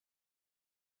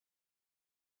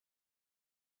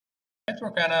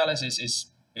network analysis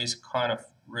is kind of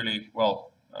really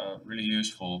well, really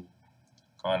useful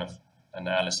kind of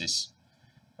analysis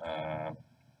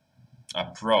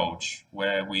approach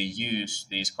where we use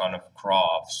these kind of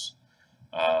graphs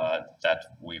that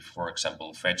we, for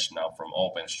example, fetch now from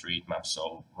OpenStreetMap.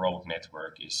 So road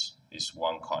network is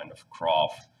one kind of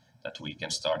graph that we can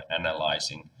start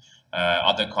analyzing.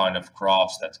 Other kind of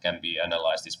graphs that can be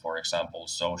analyzed is, for example,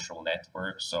 social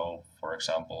networks. So, for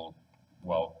example,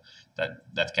 well,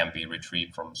 that can be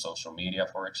retrieved from social media,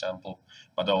 for example,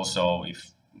 but also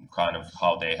if kind of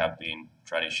how they have been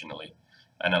traditionally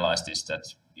analyzed is that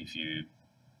if you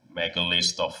make a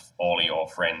list of all your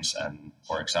friends, and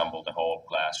for example the whole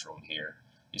classroom here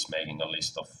is making a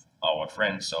list of our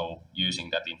friends, so using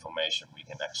that information we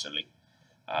can actually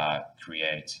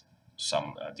create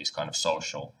some this kind of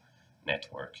social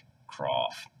network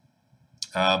graph.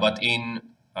 But in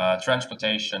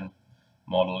transportation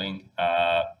modeling,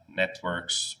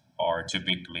 networks are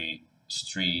typically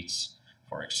streets,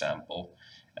 for example,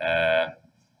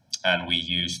 and we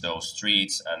use those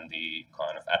streets and the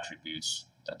kind of attributes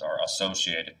that are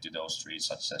associated to those streets,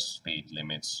 such as speed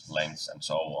limits, lengths, and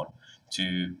so on,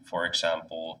 to, for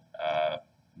example,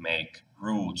 make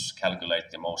routes, calculate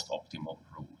the most optimal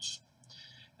routes.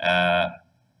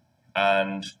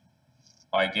 And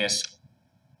I guess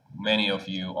many of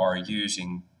you are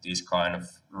using these kind of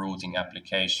routing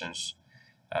applications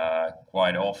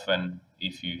quite often.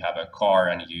 If you have a car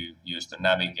and you use the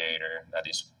navigator, that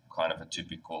is kind of a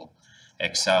typical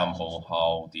example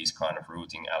how these kind of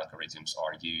routing algorithms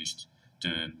are used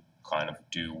to kind of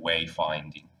do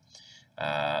wayfinding.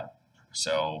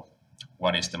 So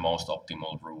what is the most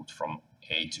optimal route from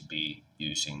A to B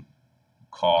using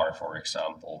car, for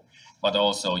example, but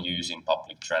also using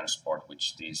public transport,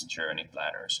 which these journey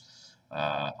planners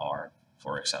are,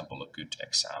 for example, a good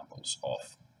examples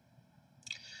of.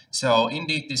 So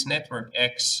indeed, this Network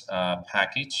X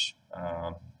package,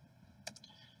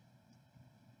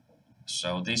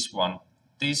 so this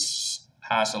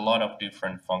has a lot of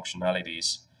different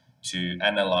functionalities to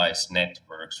analyze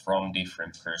networks from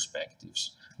different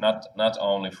perspectives, not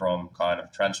only from kind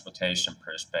of transportation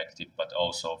perspective, but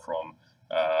also from,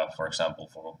 for example,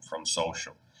 from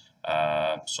social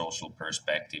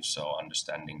perspective. So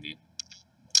understanding the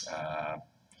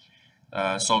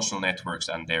social networks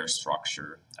and their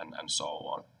structure and so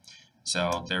on.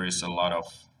 So there is a lot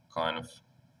of kind of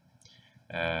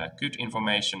good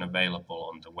information available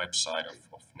on the website of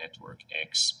Network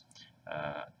X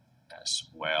as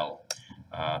well.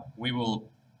 We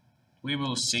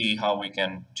will see how we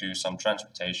can do some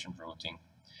transportation routing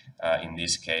in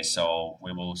this case. So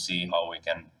we will see how we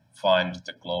can find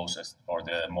the closest or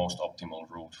the most optimal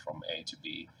route from A to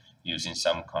B using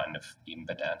some kind of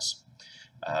impedance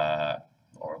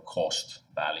or cost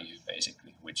value,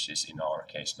 basically, which is in our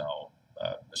case now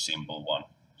a simple one.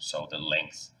 So the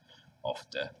length of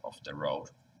the road.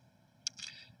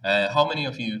 How many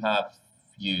of you have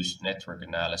used network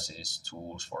analysis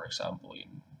tools, for example,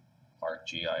 in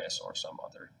ArcGIS or some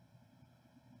other?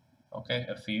 Okay,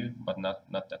 a few, but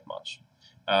not that much.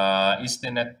 Is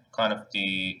the kind of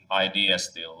the idea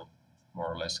still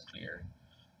more or less clear?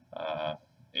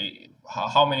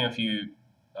 How many of you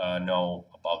know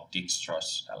about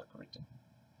Dijkstra's algorithm?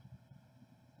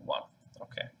 One.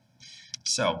 Okay.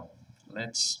 So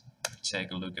let's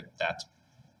take a look at that.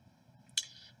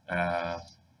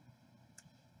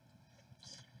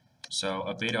 So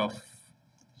a bit of,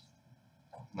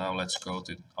 now let's go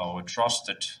to our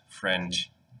trusted friend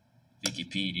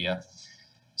Wikipedia.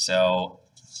 So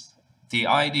the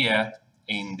idea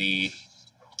in the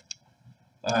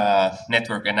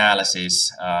network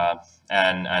analysis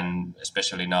and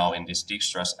especially now in this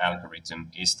Dijkstra's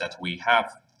algorithm is that we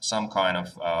have some kind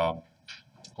of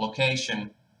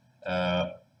location,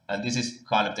 and this is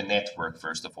kind of the network,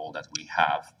 first of all, that we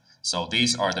have. So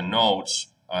these are the nodes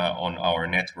on our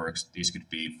networks. These could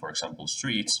be, for example,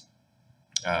 streets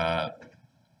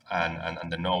and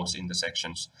the nodes,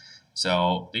 intersections.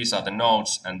 So these are the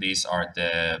nodes, and these are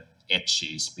the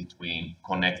edges between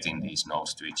connecting these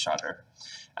nodes to each other.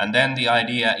 And then the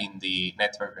idea in the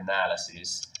network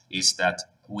analysis is that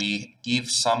we give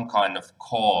some kind of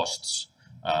costs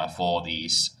for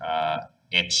these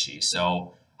edges.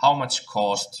 So how much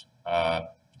cost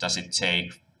does it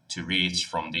take to reach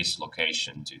from this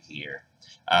location to here?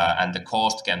 And the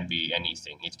cost can be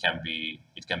anything. It can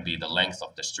be the length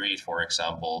of the street, for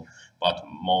example, but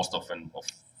most often,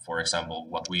 for example,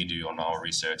 what we do on our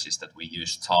research is that we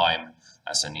use time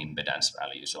as an impedance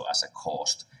value, so as a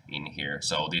cost in here.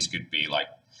 So this could be like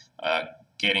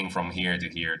getting from here to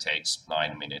here takes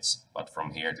 9 minutes, but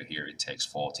from here to here it takes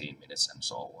 14 minutes and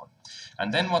so on.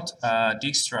 And then what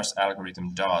Dijkstra's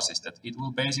algorithm does is that it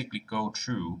will basically go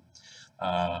through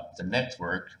the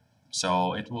network.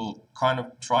 So it will kind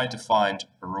of try to find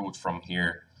a route from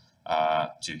here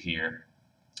to here,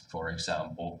 for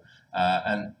example,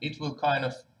 and it will kind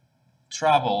of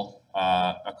travel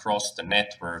across the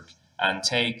network and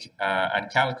take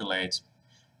and calculate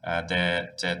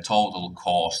the total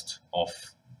cost of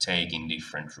taking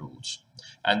different routes.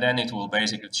 And then it will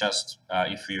basically just,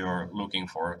 if you're looking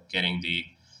for getting the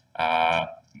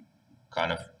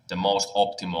kind of the most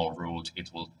optimal route,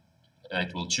 it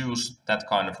will choose that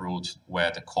kind of route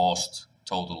where the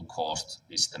total cost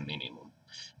is the minimum.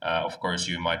 Of course,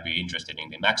 you might be interested in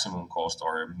the maximum cost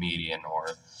or median or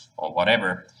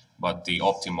whatever, but the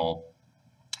optimal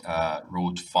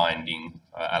route finding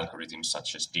algorithms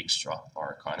such as Dijkstra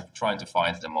are kind of trying to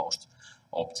find the most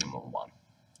optimal one.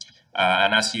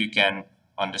 And as you can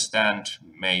understand,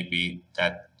 maybe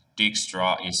that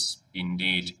Dijkstra is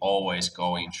indeed always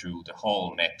going through the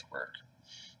whole network.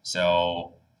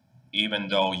 So even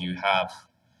though you have,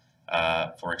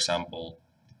 for example,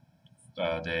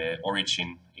 the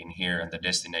origin in here and the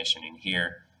destination in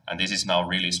here, and this is now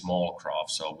really small graph,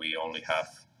 so we only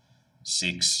have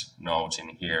 6 nodes in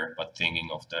here, but thinking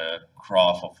of the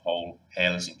graph of whole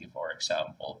Helsinki, for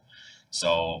example.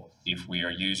 So if we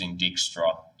are using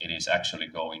Dijkstra, it is actually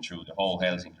going through the whole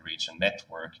Helsinki region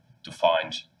network to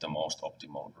find the most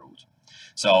optimal route.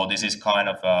 So this is kind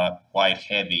of a quite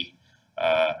heavy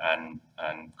and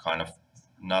kind of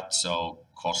not so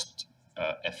cost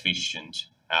efficient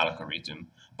algorithm,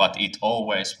 but it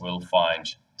always will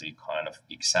find the kind of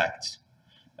exact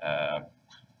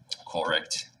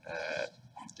correct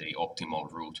the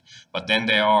optimal route. But then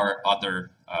there are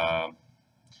other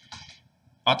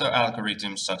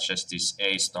algorithms such as this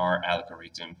A-star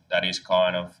algorithm that is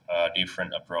kind of a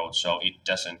different approach. So it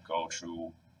doesn't go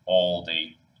through all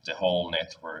the whole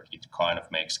network. It kind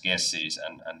of makes guesses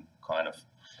and kind of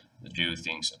do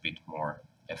things a bit more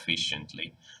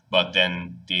efficiently. But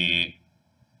then the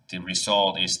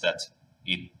result is that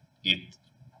it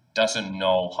doesn't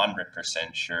know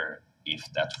 100% sure if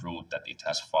that route that it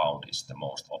has found is the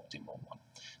most optimal one.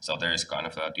 So there is kind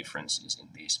of differences in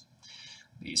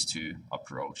these two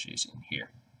approaches in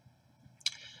here.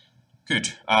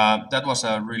 Good. That was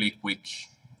a really quick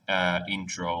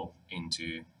intro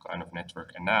into kind of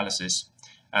network analysis.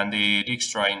 And the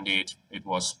Dijkstra, indeed, it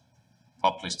was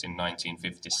published in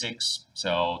 1956.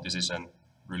 So this is a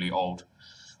really old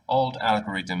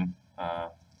algorithm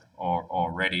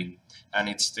already, and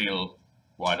it's still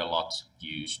quite a lot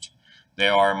used.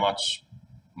 There are much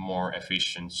more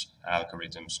efficient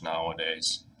algorithms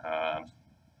nowadays,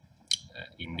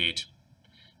 indeed,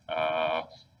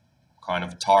 kind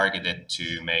of targeted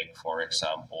to make, for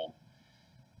example,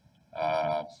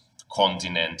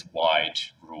 continent-wide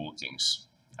routings.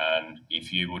 And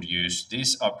if you would use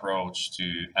this approach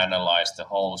to analyze the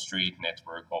whole street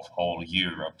network of whole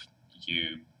Europe,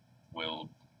 you will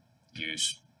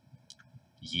use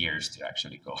years to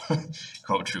actually go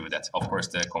through that. Of course,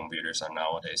 the computers are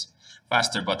nowadays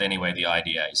faster, but anyway, the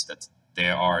idea is that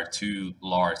there are 2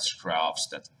 large graphs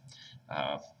that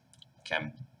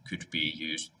could be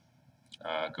used,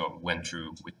 went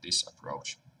through with this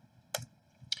approach.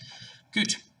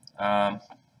 Good,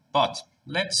 but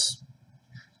let's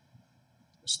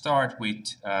start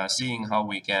with seeing how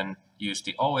we can use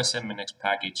the OSMNX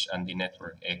package and the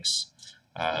NetworkX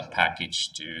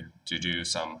package to do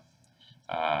some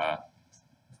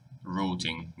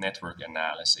routing network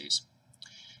analysis.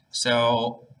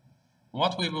 So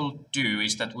what we will do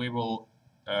is that we will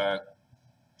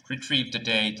retrieve the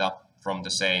data from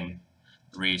the same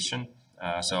region.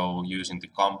 So using the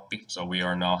CAMPI, so we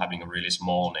are now having a really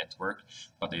small network,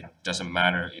 but it doesn't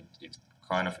matter. It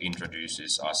kind of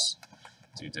introduces us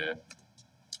to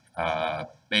the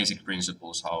basic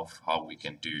principles of how we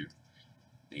can do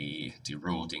the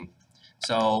routing.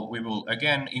 So we will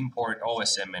again import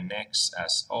OSMNX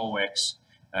as OX.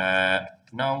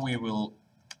 Now we will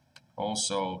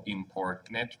also import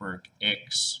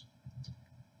NetworkX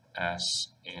as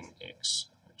NX.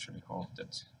 Actually, hope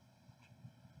that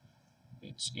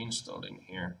it's installed in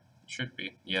here. It should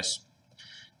be, yes.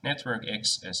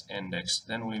 NetworkX as NX.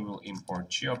 Then we will import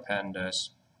GeoPandas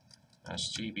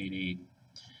as GBD.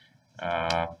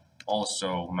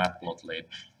 Also matplotlib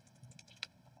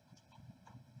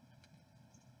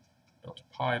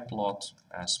 .pyplot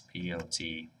as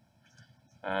PLT,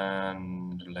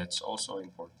 and let's also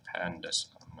import pandas.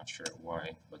 I'm not sure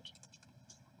why, but it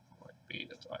might be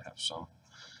that I have some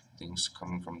things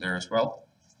coming from there as well.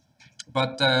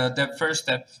 But the first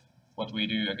step what we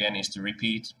do again is to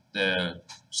repeat the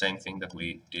same thing that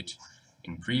we did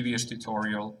in previous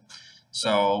tutorial.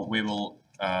 So we will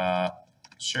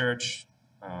search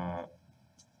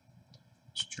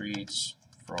streets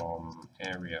from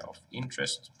area of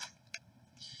interest.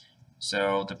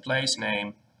 So the place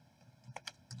name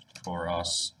for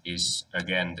us is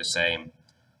again the same,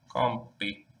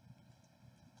 Kamppi,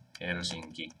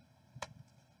 Helsinki,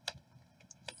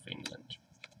 Finland.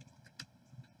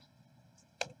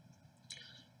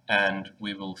 And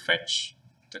we will fetch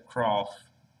the graph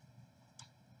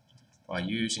by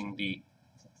using the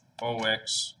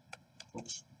ox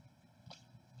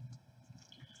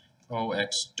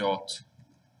dot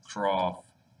graph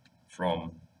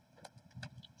from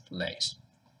place.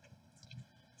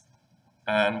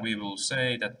 And we will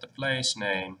say that the place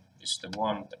name is the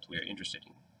one that we are interested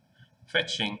in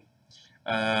fetching.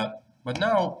 But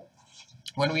now,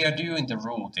 when we are doing the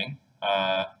routing,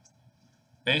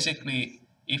 basically,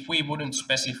 if we wouldn't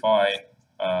specify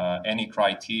any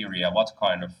criteria what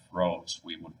kind of roads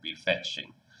we would be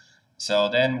fetching, so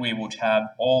then we would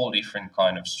have all different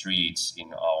kind of streets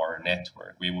in our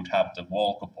network. We would have the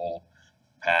walkable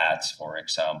paths, for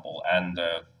example, and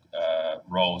the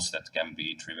roads that can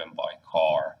be driven by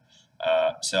car.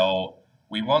 So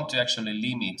we want to actually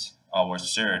limit our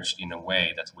search in a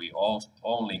way that we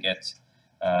only get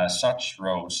such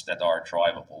roads that are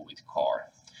drivable with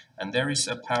car. And there is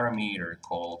a parameter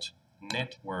called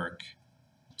network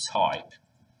type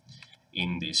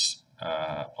in this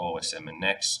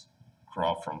OSMNX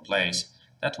graph from place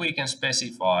that we can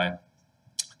specify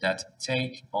that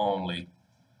take only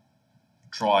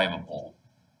drivable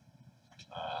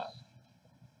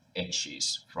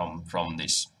edges from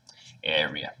this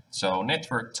area. So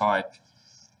network type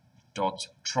dot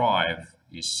drive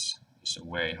is a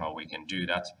way how we can do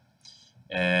that.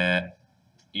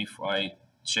 If I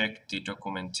check the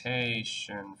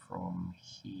documentation from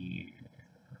here,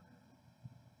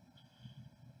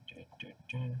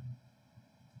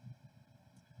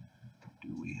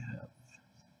 do we have?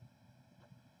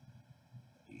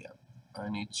 Yeah, I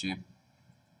need to.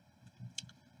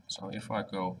 So if I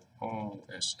go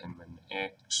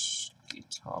OSMNX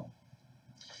GitHub,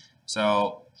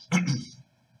 so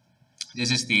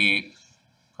this is the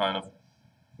kind of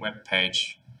web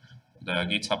page, the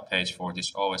GitHub page for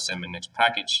this OSMNX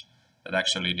package that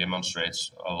actually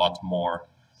demonstrates a lot more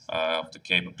of the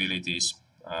capabilities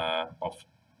of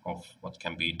what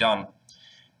can be done.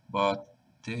 But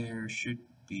there should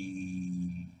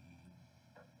be,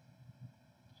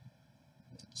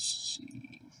 let's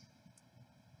see.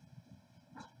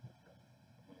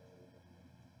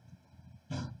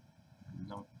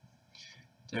 No,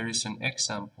 there is an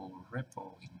example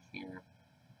repo in here.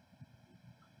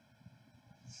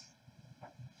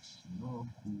 No,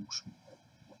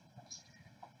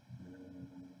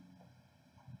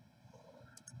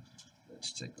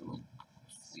 let's take a look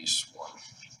at this one.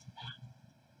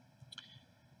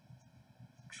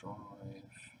 Drive.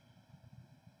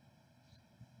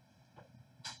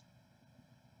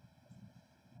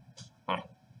 Huh.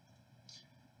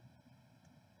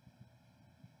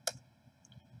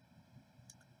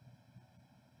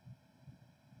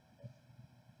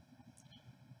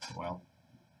 Well,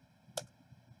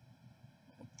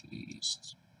 at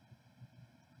least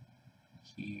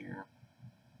here.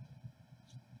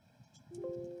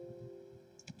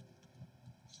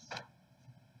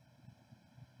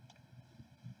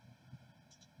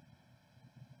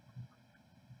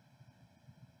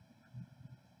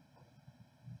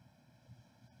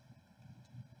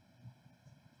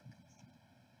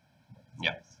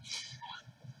 Yeah.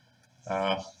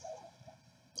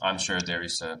 I'm sure there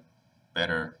is a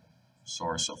better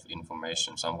source of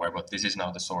information somewhere, but this is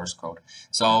now the source code.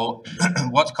 So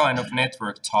what kind of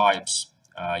network types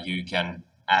you can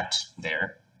add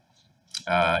there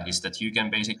is that you can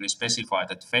basically specify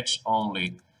that fetch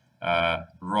only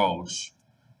roads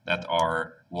that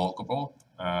are walkable,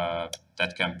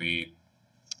 that can be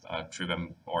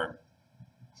driven or,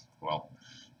 well,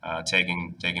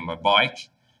 taken by bike,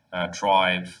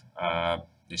 drive.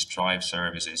 This drive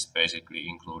service is basically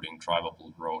including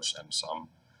drivable roads and some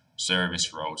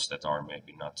service roads that are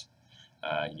maybe not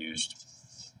used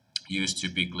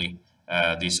typically.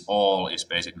 This all is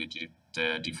basically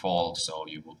the default, so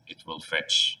it will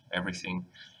fetch everything,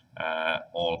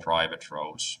 all private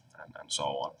roads and so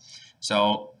on.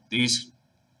 So these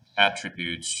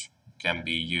attributes can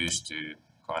be used to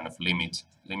kind of limit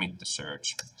the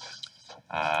search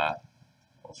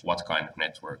of what kind of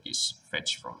network is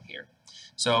fetched from here.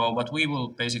 So what we will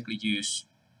basically use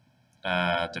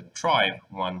the drive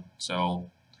one, so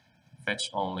fetch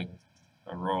only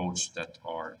roads that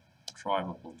are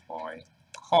drivable by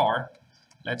car.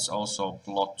 Let's also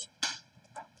plot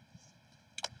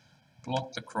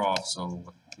the graph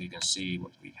so we can see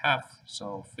what we have.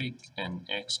 So fig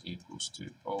nx equals to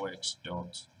ox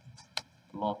dot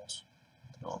plot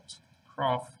dot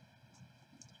graph.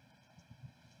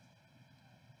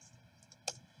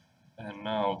 And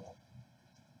now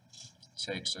it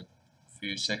takes a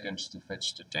few seconds to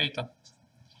fetch the data.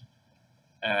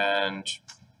 And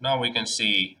now we can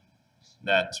see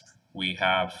that we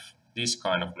have this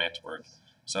kind of network.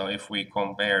 So if we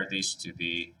compare this to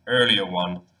the earlier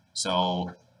one,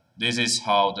 so this is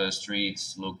how the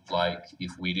streets looked like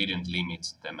if we didn't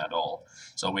limit them at all.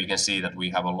 So we can see that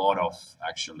we have a lot of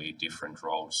actually different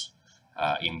roads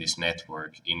in this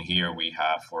network. In here we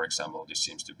have, for example, this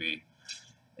seems to be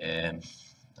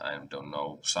I don't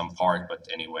know, some park, but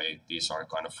anyway, these are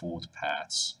kind of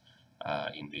footpaths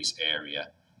in this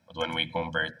area. But when we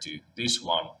compare it to this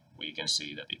one, we can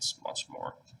see that it's much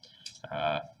more,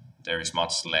 there is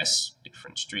much less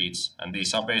different streets, and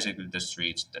these are basically the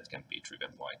streets that can be driven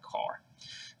by car.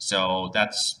 So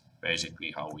that's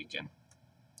basically how we can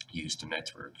use the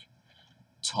network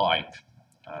type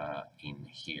in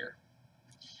here.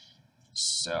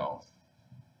 So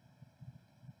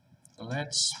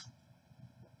let's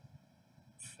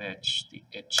fetch the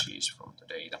edges from the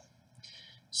data.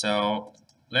 So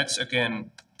let's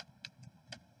again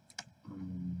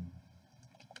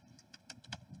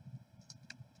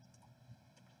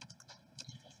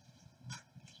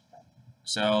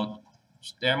so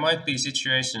there might be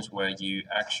situations where you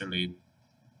actually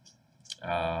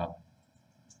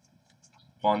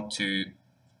want to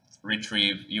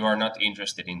retrieve, you are not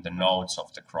interested in the nodes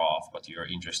of the graph, but you are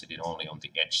interested in only on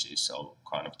the edges, so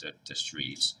kind of the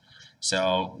streets.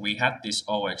 So we had this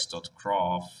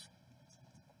ox.graph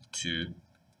to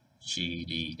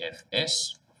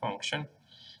GDFS function.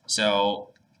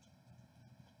 So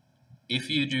if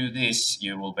you do this,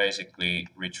 you will basically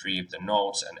retrieve the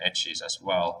nodes and edges as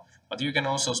well. But you can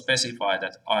also specify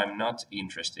that I'm not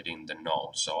interested in the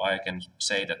nodes. So I can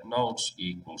say that nodes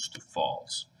equals to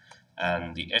false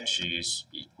and the edges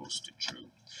equals to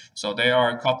true. So there are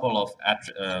a couple of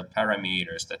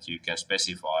parameters that you can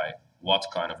specify what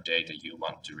kind of data you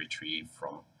want to retrieve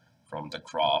from the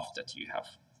graph that you have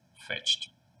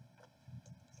fetched.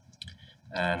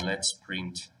 And let's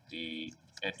print the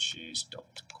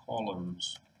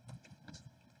edges.columns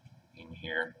in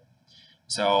here.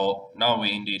 So now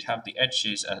we indeed have the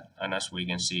edges, and as we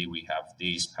can see, we have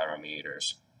these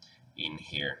parameters in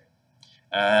here.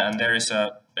 And there is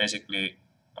basically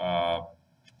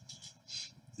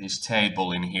this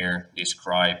table in here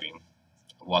describing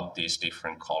what these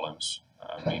different columns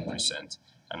represent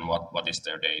and what is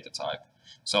their data type.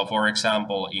 So for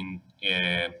example,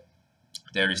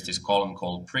 there is this column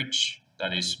called bridge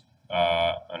that is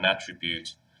an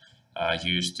attribute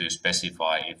used to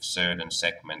specify if certain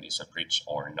segment is a bridge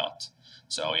or not.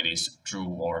 So it is true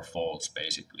or false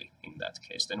basically in that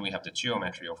case. Then we have the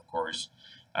geometry, of course.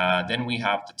 Then we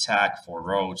have the tag for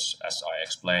roads, as I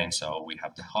explained. So we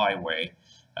have the highway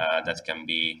that can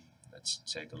be, let's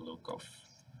take a look of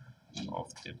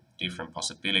the different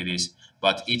possibilities,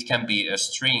 but it can be a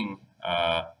string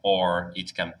or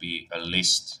it can be a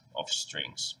list of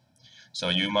strings. So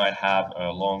you might have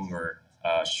a longer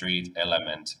street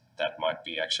element that might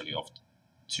be actually of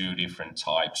two different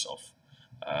types of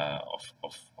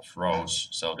rows.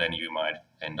 So then you might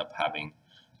end up having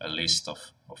a list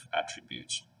of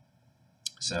attributes.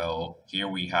 So here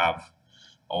we have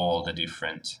all the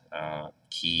different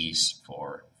keys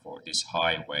for this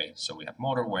highway. So we have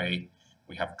motorway,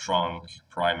 we have trunk,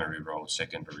 primary roads,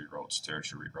 secondary roads,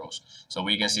 tertiary roads. So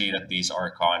we can see that these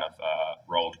are kind of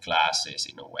road classes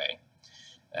in a way.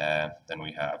 Then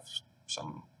we have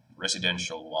some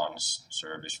residential ones,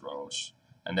 service roads,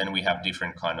 and then we have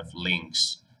different kind of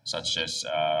links such as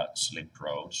slip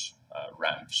roads,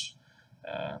 ramps.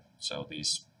 So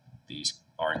these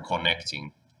are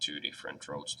connecting two different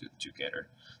roads together,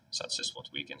 such as what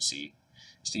we can see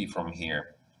from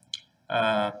here,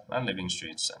 and living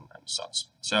streets and such.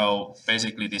 So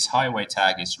basically this highway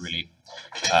tag is really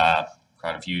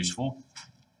kind of useful.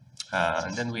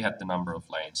 And then we have the number of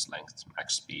lanes, length,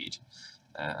 max speed,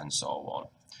 and so on.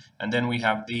 And then we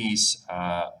have these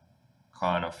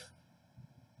kind of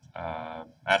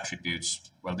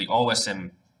attributes. Well, the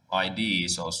OSM ID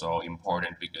is also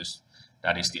important because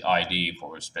that is the ID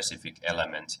for a specific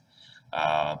element,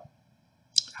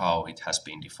 how it has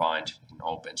been defined in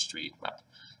OpenStreetMap.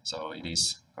 So it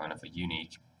is kind of a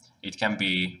unique. It can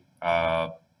be a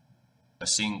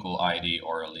single ID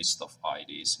or a list of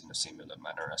IDs in a similar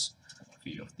manner as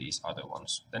few of these other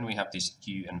ones. Then we have this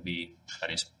U and V, that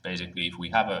is basically if we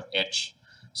have an edge,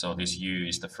 so this U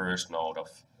is the first node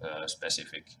of a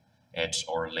specific edge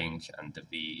or link, and the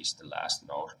V is the last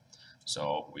node.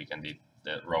 So we can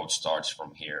the road starts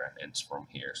from here and ends from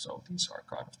here. So these are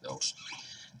kind of those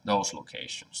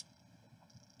locations.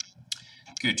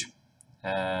 Good.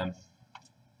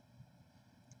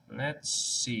 Let's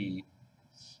see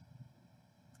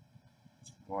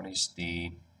what is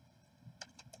the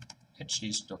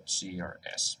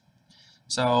edges.crs.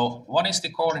 So what is the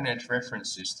coordinate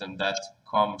reference system that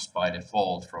comes by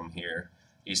default from here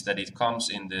is that it comes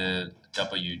in the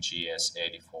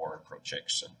WGS-84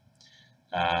 projection.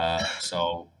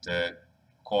 So the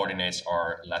coordinates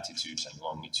are latitudes and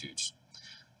longitudes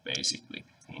basically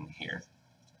in here.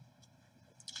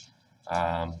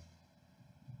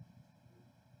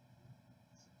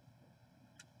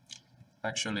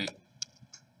 Actually,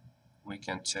 we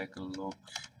can take a look.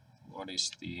 What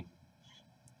is the...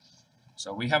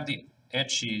 So we have the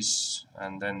edges,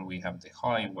 and then we have the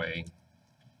highway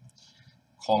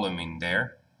column in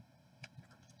there.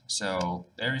 So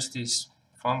there is this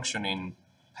function in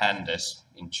pandas,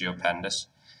 in GeoPandas,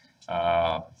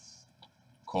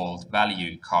 called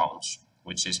value counts,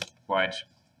 which is quite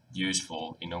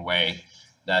useful in a way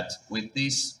that with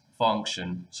this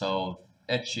function, so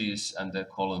edges and the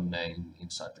column name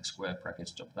inside the square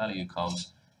brackets of value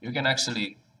counts, you can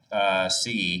actually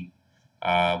see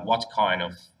what kind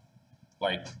of,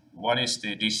 like, what is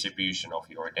the distribution of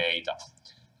your data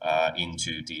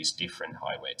into these different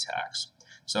highway tags.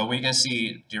 So we can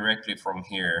see directly from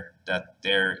here that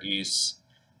there is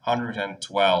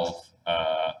 112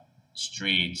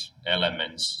 street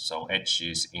elements, so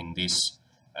edges in this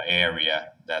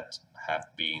area that have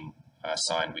been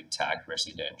assigned with tag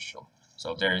residential.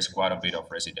 So there is quite a bit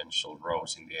of residential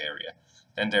roads in the area.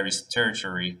 Then there is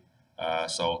tertiary,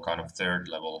 so kind of third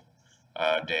level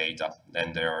data.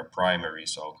 Then there are primary,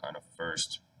 so kind of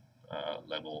first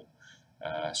level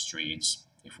streets,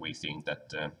 if we think that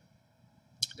there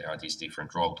are these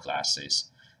different road classes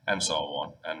and so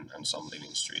on, and some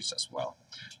living streets as well.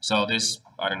 So this,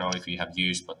 I don't know if you have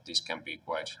used, but this can be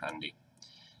quite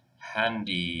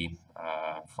handy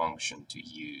function to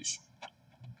use.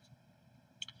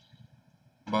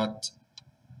 But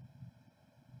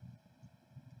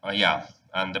yeah,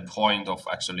 and the point of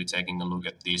actually taking a look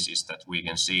at this is that we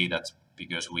can see that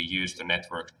because we use the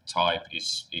network type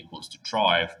is equals to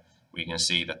drive, we can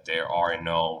see that there are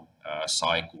no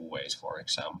cycleways, for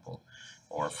example,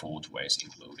 or footways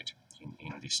included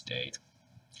in this data.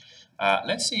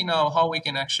 Let's see now how we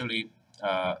can actually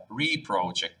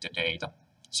reproject the data.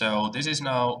 So this is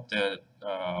now the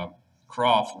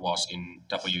graph was in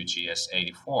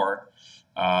WGS-84,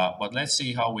 but let's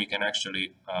see how we can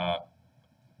actually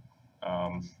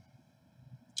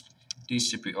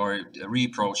distribute or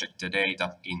reproject the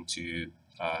data into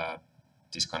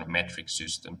this kind of metric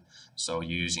system, so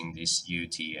using this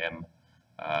UTM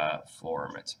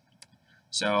format.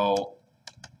 So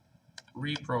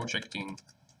reprojecting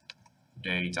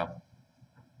data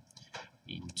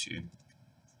into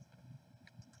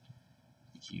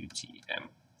UTM.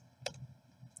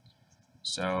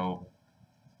 So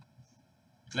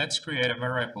let's create a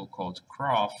variable called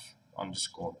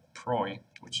graph_proj,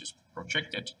 which is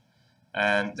projected.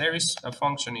 And there is a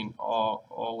function in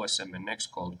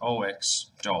OSMNX called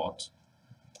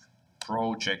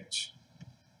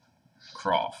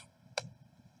ox.project_graph.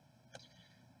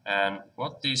 And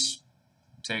what this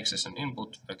takes as an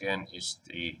input again is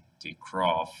the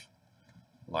graph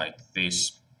like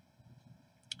this.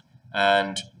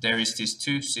 And there is this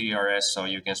to CRS, so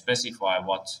you can specify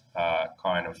what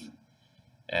kind of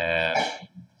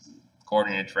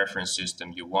coordinate reference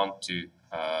system you want to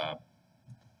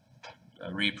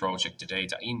reproject the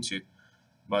data into.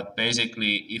 But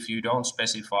basically, if you don't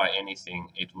specify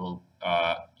anything, it will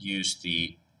use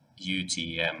the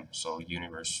UTM, so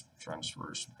Universe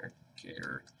Transverse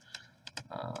Mercator.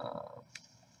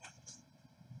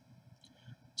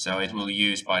 So it will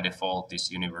use by default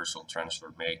this Universal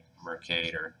Transfer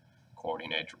Mercator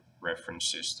coordinate reference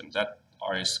system. That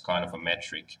is kind of a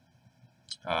metric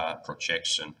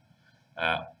projection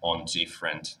on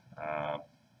different,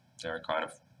 there are kind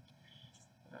of,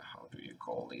 how do you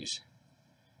call these?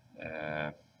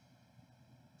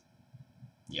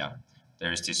 Yeah,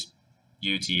 there is this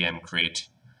UTM grid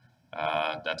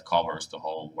that covers the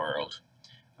whole world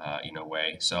in a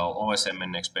way. So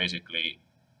OSMNX basically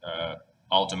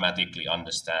automatically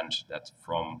understand that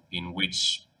from in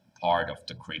which part of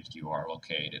the grid you are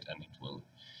located, and it will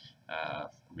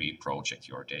reproject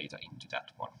your data into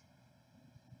that one.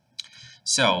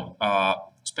 So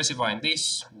specifying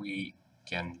this, we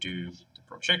can do the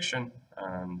projection,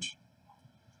 and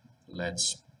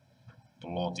let's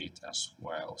plot it as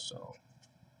well. So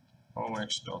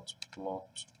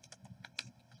ox.plot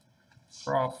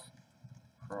graph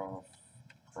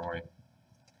Roy.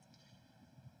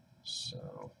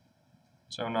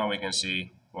 So now we can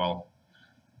see, well,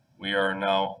 we are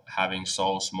now having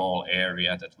so small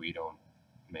area that we don't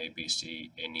maybe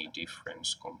see any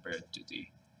difference compared to the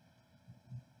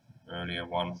earlier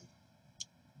one,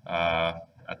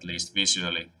 at least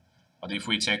visually. But if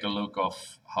we take a look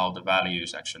of how the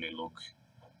values actually look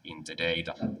in the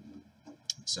data,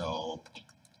 so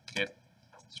get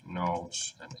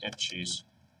nodes and edges.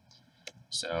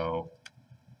 So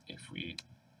if we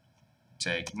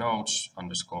take nodes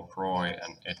underscore proy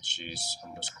and edges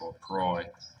underscore proy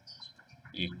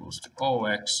equals to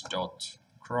ox dot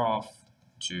graph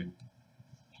to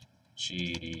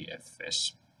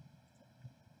GDFS.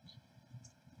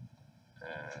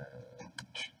 And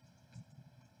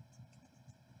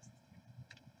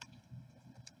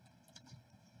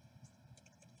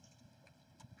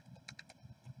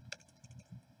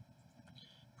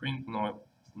print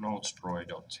nodes proy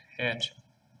dot head.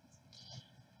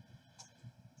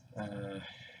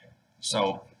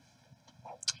 So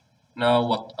now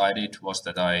what I did was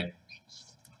that I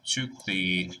took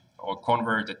or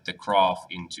converted the graph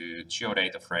into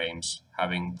geodata frames,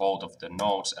 having both of the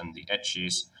nodes and the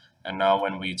edges. And now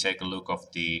when we take a look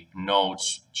of the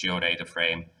nodes geodata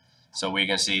frame, so we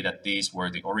can see that these were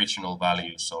the original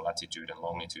values, so latitude and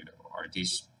longitude are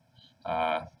these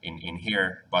in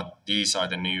here, but these are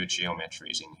the new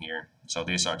geometries in here. So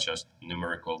these are just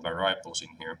numerical variables in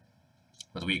here,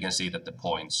 but we can see that the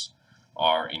points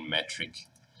are in metric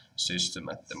system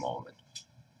at the moment.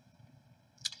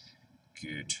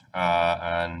 Good.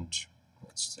 And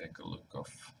let's take a look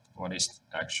of what is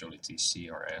actually the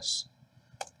CRS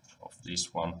of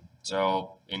this one.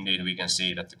 So indeed we can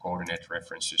see that the coordinate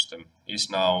reference system is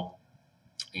now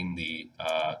in the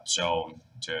zone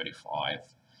 35,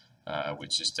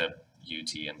 which is the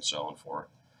UTM zone for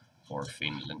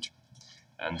Finland,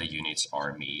 and the units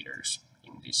are meters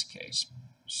in this case.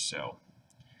 So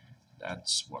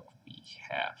that's what we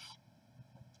have.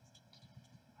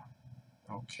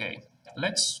 Okay,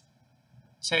 let's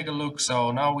take a look.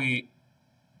 So now we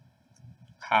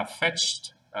have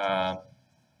fetched the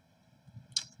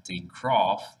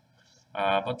graph,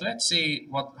 but let's see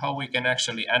how we can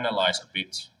actually analyze a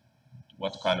bit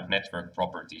what kind of network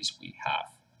properties we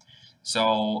have.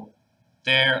 So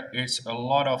there is a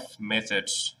lot of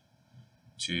methods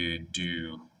to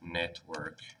do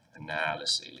network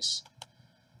analysis.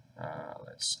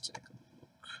 Let's take a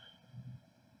look.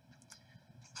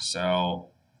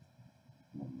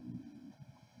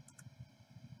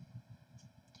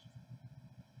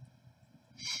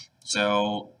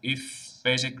 So if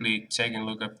basically taking a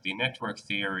look at the network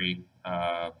theory,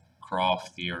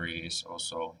 graph theory is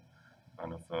also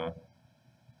kind of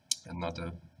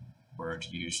another word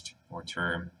used or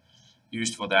term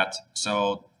used for that.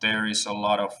 So there is a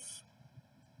lot of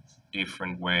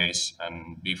different ways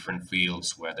and different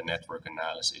fields where the network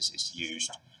analysis is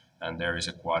used, and there is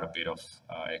quite a bit of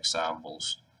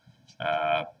examples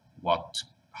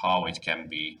how it can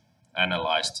be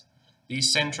analyzed.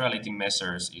 These centrality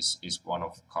measures is one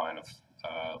of kind of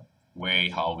way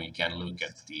how we can look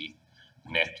at the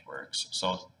networks.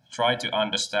 So try to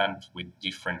understand with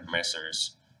different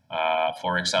measures.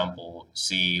 For example,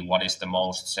 see what is the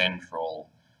most central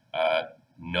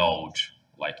node,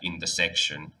 like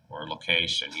intersection or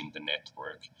location in the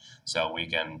network. So we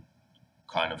can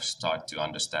kind of start to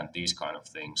understand these kind of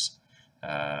things,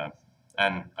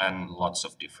 and lots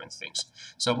of different things.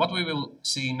 So what we will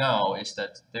see now is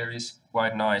that there is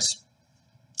quite nice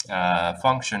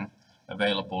function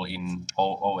available in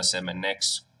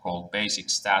OSMNX called basic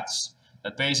stats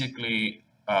that basically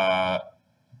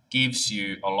gives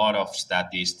you a lot of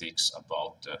statistics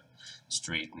about the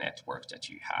street network that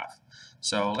you have.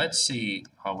 So let's see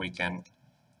how we can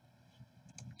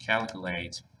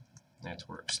calculate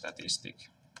network statistic.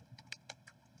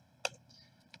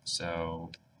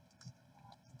 So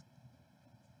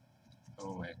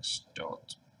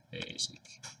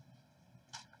ox.basic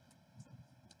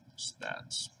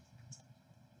stats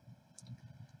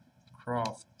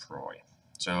graph proy.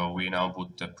 So we now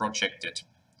put the projected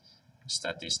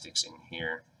statistics in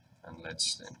here, and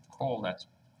let's then call that.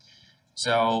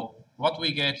 So what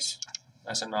we get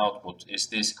as an output is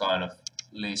this kind of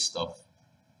list of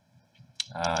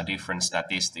different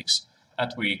statistics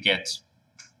that we get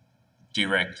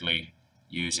directly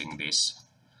using this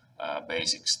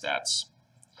basic stats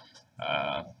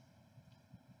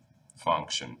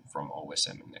function from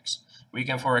OSMNX. We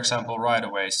can, for example, right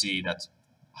away see that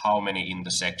how many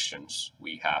intersections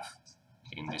we have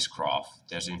in this graph.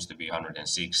 There seems to be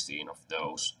 116 of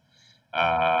those.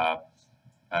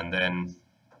 And then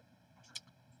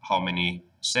how many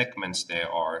segments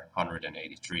there are,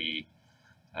 183.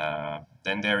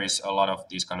 Then there is a lot of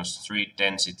these kind of street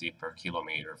density per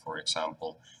kilometer, for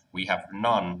example. We have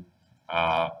none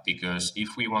because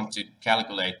if we want to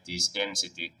calculate these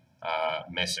density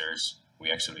measures,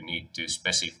 we actually need to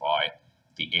specify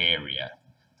the area,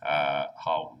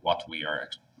 what we are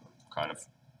kind of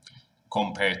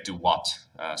compared to what.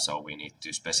 So we need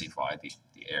to specify the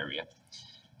area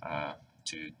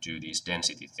to do these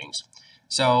density things.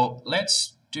 So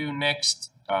let's do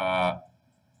next a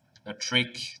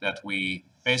trick that we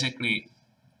basically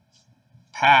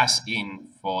pass in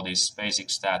for this basic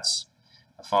stats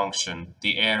function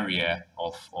the area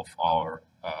of our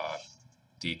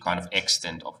the kind of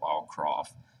extent of our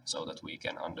graph, so that we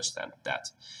can understand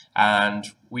that. And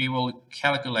we will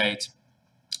calculate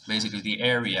basically the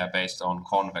area based on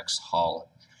convex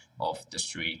hull of the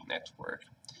street network.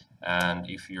 And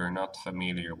if you're not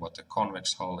familiar what the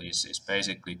convex hull is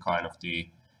basically kind of the,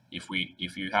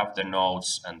 if you have the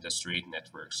nodes and the street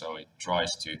network, so it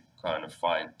tries to kind of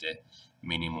find the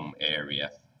minimum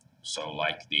area, so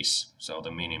like this, so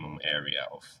the minimum area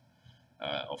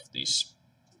of this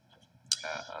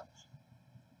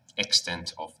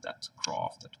extent of that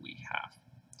graph that we have.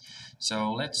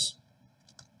 So let's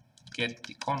get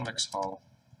the convex hull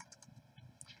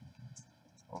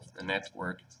of the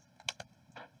network.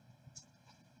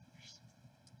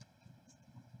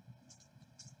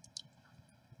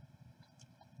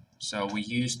 So we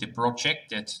use the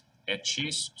projected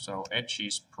edges, so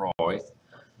edges proj,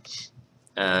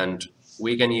 and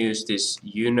we can use this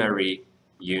unary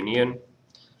union.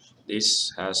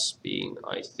 This has been,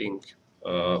 I think,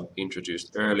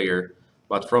 introduced earlier,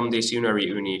 but from this unary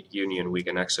union we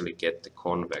can actually get the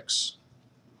convex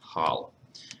hull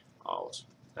out.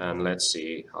 And let's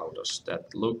see how does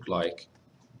that look like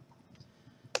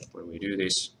when we do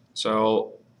this.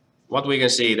 So what we can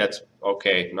see that,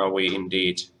 okay, now we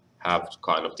indeed have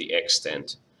kind of the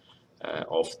extent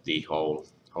of the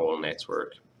whole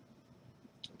network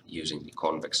using the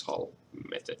convex hull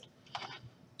method.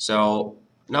 So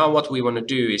now what we want to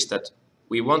do is that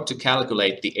we want to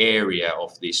calculate the area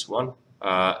of this one,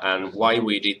 and why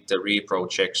we did the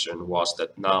reprojection was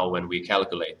that now when we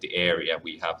calculate the area,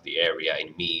 we have the area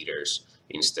in meters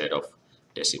instead of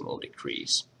decimal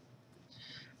degrees.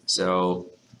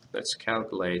 So let's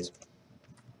calculate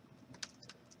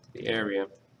the area.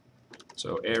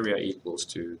 So area equals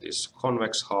to this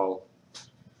convex hull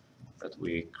that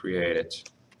we created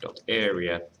dot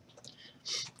area,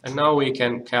 and now we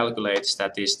can calculate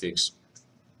statistics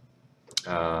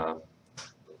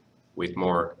with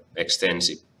more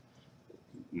extensive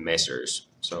measures.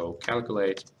 So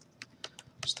calculate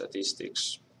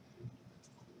statistics.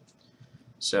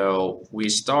 So we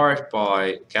start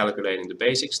by calculating the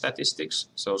basic statistics.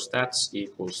 So stats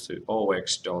equals to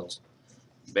ox dot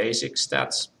basic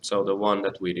stats, so the one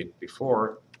that we did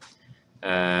before,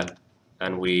 and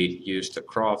we use the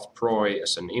graph proj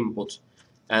as an input,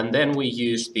 and then we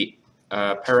use the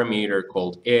parameter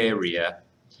called area.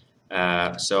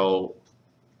 So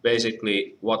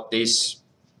basically what this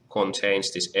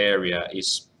contains, this area,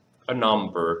 is a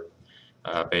number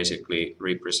basically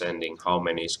representing how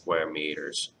many square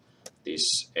meters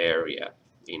this area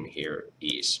in here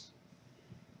is.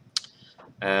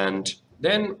 And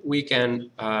then we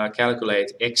can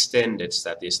calculate extended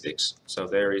statistics. So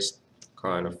there is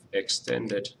kind of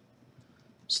extended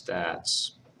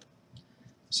stats.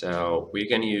 So we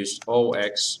can use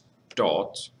ox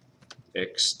dot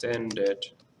extended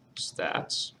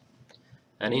stats,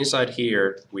 and inside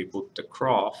here we put the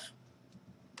graph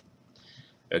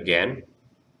again,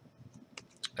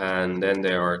 and then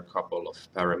there are a couple of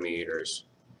parameters,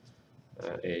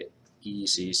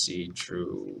 ECC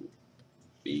true,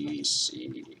 BC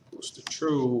equals to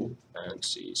true, and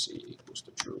CC equals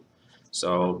to true.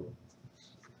 So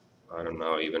I don't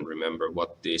now even remember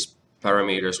what these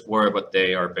parameters were, but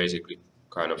they are basically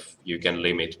kind of, you can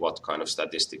limit what kind of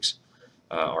statistics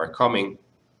are coming,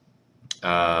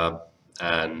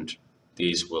 and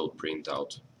these will print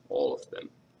out all of them.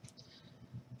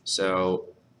 So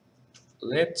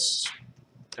let's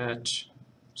add,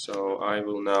 so I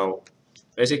will now,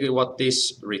 basically what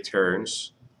this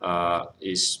returns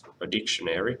is a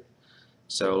dictionary.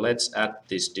 So let's add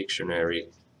this dictionary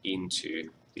into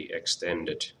the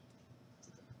extended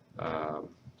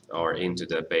or into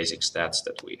the basic stats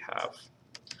that we have.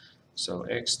 So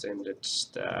extended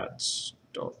stats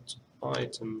dot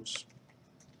items.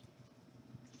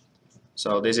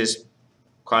 So this is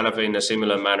kind of in a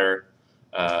similar manner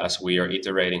as we are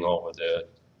iterating over the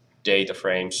data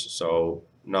frames. So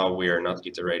now we are not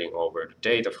iterating over the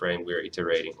data frame, we are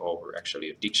iterating over actually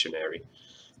a dictionary.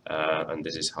 And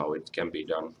this is how it can be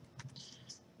done.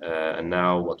 And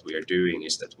now what we are doing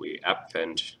is that we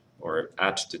append or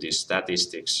add to these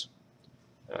statistics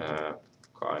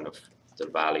kind of the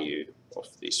value of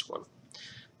this one.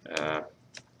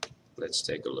 Let's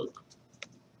take a look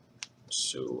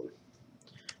soon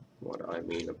what I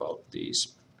mean about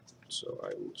these. So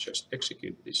I will just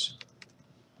execute this.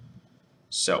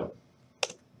 So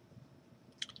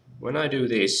when I do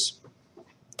this,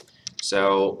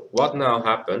 so what now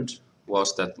happened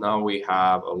was that now we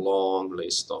have a long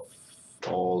list of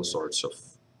all sorts of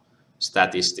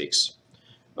statistics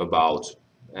about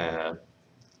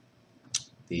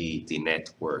the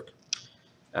network.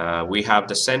 We have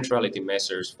the centrality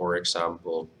measures, for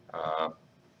example,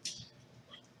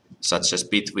 such as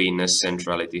betweenness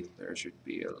centrality. There should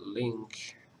be a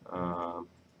link.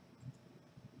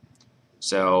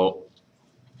 So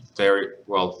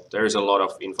there's a lot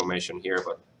of information here,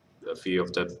 but a few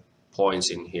of the points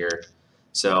in here.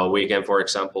 So we can, for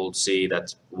example, see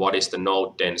that what is the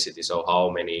node density, so how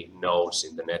many nodes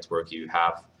in the network you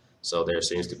have. So there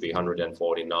seems to be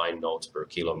 149 nodes per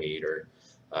kilometer,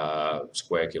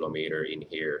 square kilometer in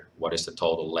here. What is the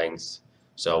total length?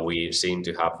 So we seem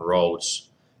to have roads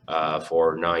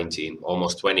for 19,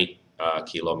 almost 20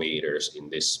 kilometers in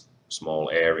this small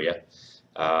area.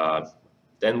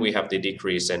 Then we have the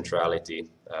degree centrality.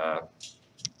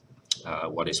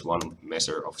 What is one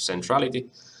measure of centrality?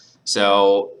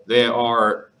 So there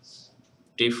are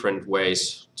different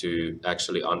ways to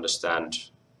actually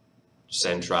understand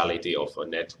centrality of a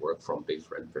network from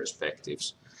different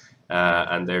perspectives.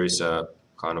 And there is a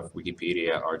kind of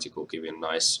Wikipedia article giving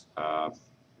nice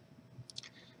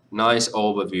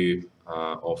overview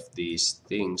of these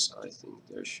things. I think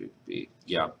there should be,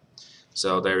 yeah.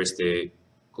 So there is the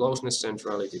closeness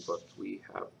centrality, but we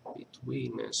have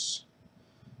betweenness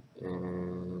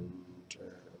and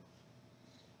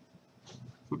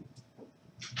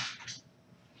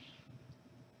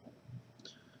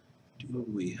do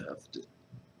we have the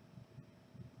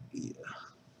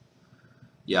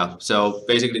yeah, so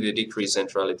basically the degree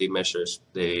centrality measures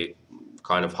the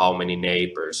kind of how many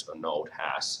neighbors a node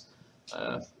has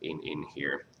in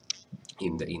here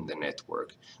in the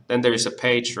network. Then there is a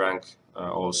page rank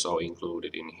also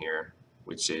included in here,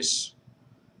 which is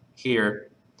here.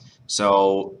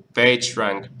 So page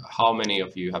rank, how many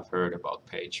of you have heard about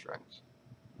page rank?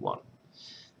 One.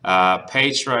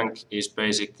 Page rank is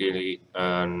basically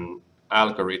an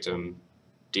algorithm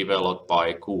developed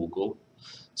by Google.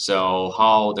 So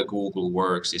how the Google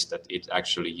works is that it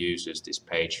actually uses this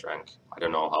page rank. I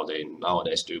don't know how they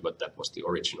nowadays do, but that was the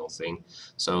original thing.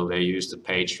 So they use the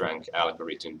page rank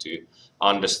algorithm to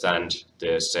understand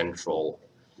the central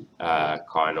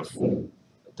kind of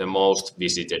the most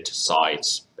visited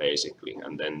sites, basically,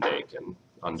 and then they can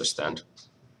understand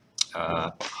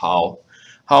how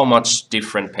much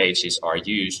different pages are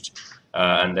used.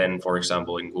 And then, for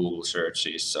example, in Google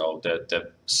searches, so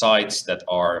the sites that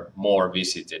are more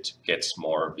visited gets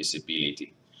more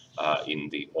visibility in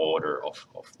the order of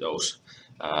those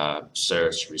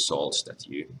search results that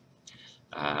you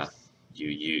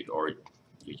use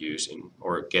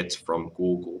or get from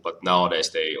Google. But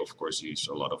nowadays they of course use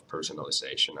a lot of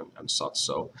personalization and such,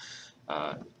 so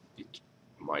it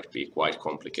might be quite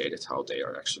complicated how they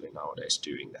are actually nowadays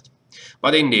doing that.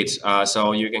 But indeed,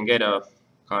 so you can get a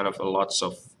kind of lots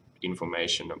of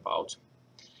information about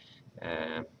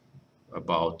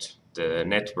the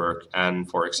network, and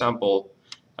for example,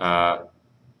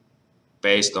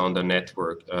 based on the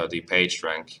network, the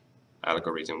PageRank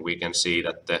algorithm, we can see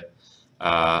that the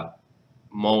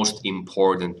most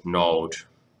important node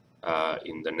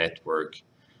in the network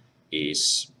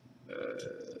is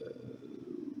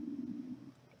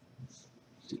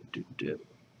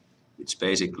it's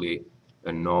basically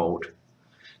a node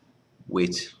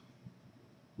with,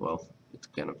 well, it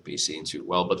cannot be seen too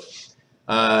well, but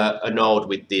a node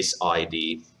with this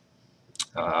ID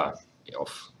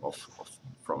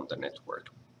from the network.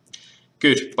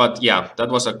 Good, but yeah, that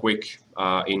was a quick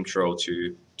intro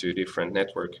to different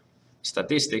network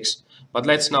statistics. But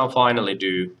let's now finally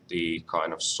do the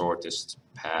kind of shortest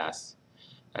path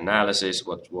analysis.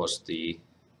 What was the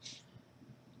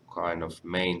kind of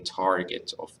main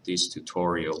target of this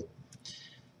tutorial?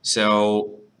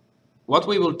 So what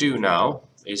we will do now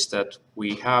is that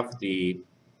we have the,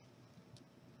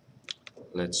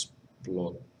 let's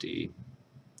plot the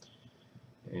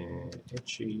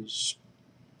edges,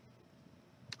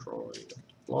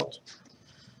 plot.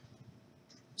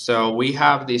 So we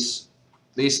have this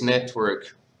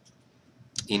network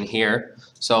in here.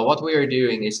 So what we are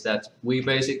doing is that we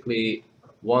basically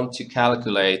want to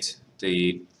calculate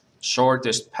the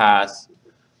shortest path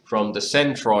from the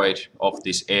centroid of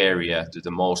this area to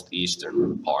the most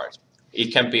eastern part.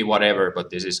 It can be whatever, but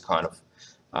this is kind of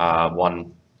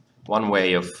one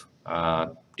way of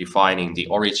defining the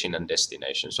origin and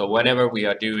destination. So whenever we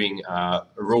are doing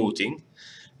routing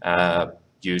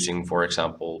using, for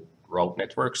example, road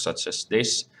networks such as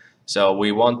this, so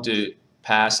we want to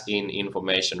pass in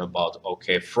information about,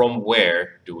 okay, from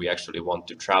where do we actually want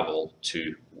to travel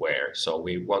to where. So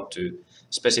we want to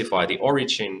specify the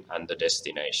origin and the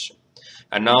destination.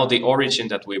 And now the origin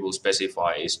that we will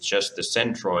specify is just the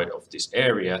centroid of this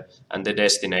area, and the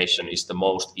destination is the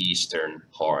most eastern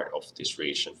part of this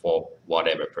region for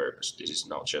whatever purpose. This is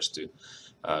now just to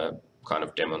kind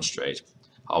of demonstrate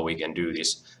how we can do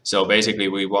this. So basically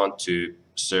we want to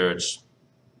search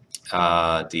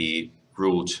the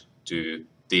route to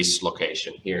this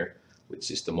location here,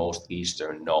 which is the most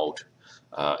eastern node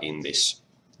in this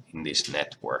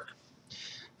network.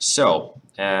 So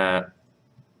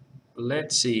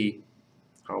let's see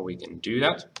how we can do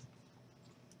that.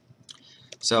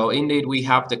 So indeed we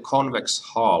have the convex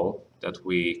hull that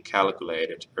we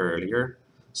calculated earlier.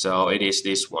 So it is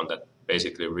this one that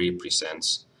basically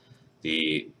represents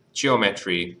the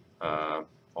geometry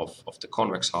of the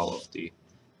convex hull of the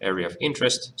area of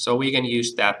interest. So we can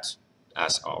use that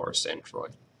as our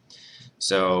centroid.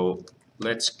 So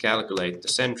let's calculate the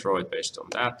centroid based on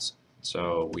that.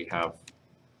 So we have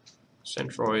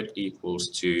centroid equals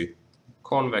to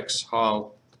convex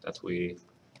hull that we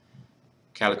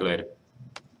calculated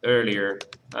earlier,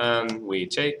 and we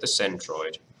take the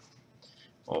centroid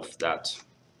of that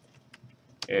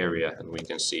area, and we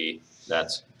can see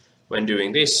that when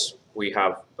doing this we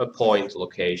have a point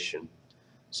location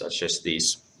such as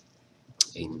this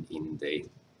in the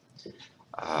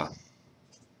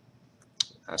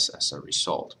as a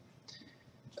result.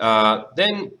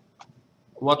 Then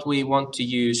what we want to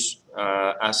use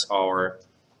as our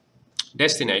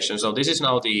destination, so this is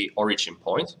now the origin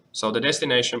point. So the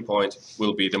destination point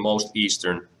will be the most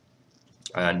eastern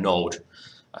node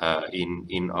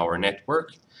in our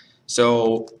network.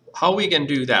 So how we can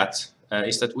do that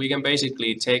is that we can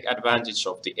basically take advantage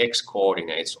of the x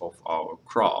coordinates of our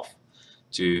graph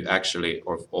to actually,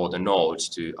 or the nodes,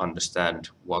 to understand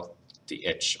what the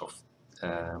edge of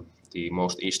the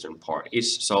most eastern part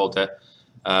is. So the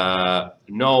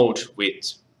node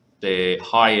with the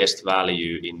highest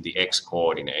value in the x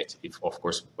coordinate, if of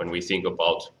course when we think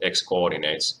about x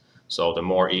coordinates, so the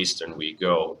more eastern we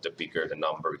go, the bigger the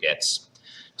number gets.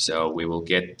 So we will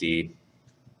get the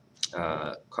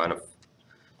kind of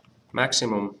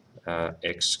maximum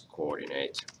x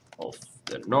coordinate of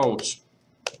the nodes.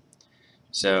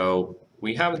 So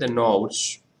we have the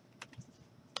nodes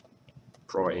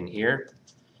pro in here.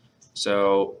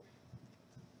 So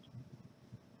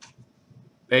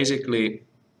basically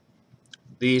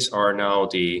these are now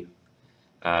the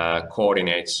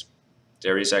coordinates.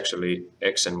 There is actually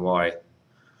x and y.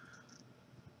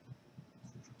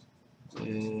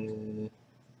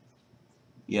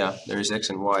 Yeah, there is x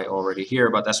and y already here,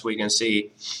 but as we can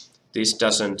see, this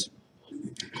doesn't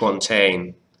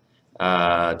contain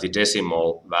the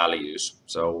decimal values.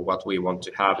 So what we want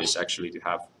to have is actually to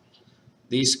have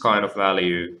this kind of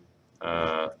value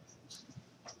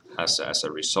as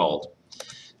a result.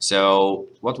 So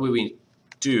what we will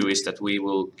do is that we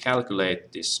will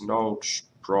calculate this node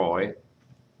proi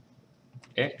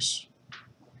x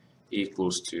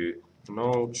equals to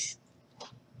node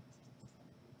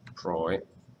proi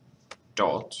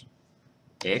dot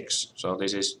x. So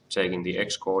this is taking the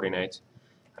x coordinate,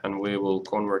 and we will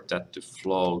convert that to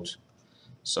float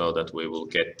so that we will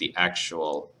get the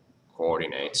actual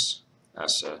coordinates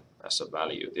as a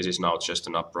value. This is now just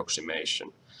an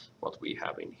approximation what we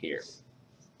have in here.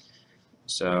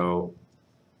 So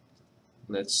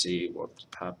let's see what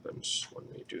happens when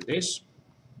we do this.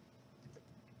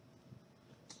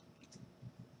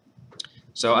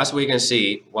 So as we can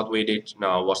see, what we did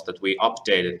now was that we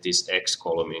updated this x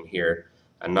column in here,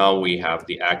 and now we have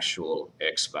the actual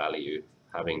x value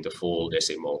having the full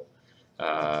decimal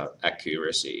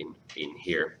accuracy in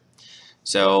here.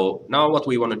 So now what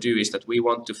we want to do is that we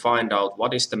want to find out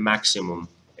what is the maximum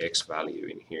x value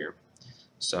in here.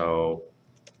 So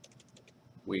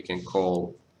we can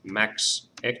call max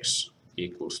x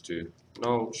equals to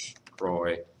nodes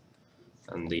proi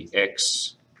and the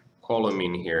x column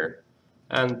in here,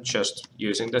 and just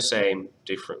using the same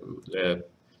different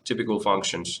typical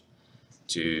functions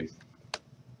to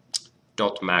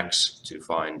dot max to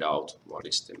find out what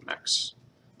is the max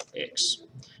x.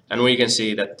 And we can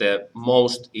see that the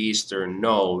most eastern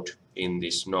node in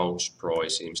this nodes pro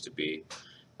seems to be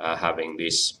having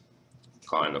this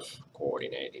kind of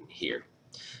coordinate in here.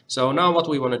 So now what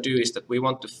we want to do is that we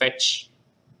want to fetch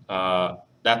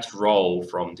that row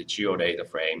from the geodata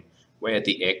frame where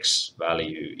the x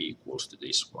value equals to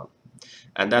this one.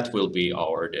 And that will be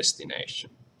our destination.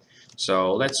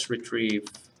 So let's retrieve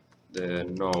the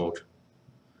node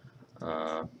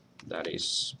that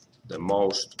is the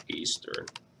most eastern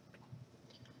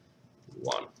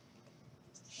one.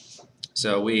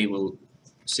 So we will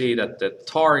see that the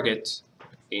target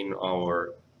in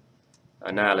our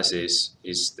analysis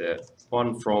is the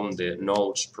one from the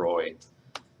nodes pro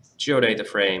geodata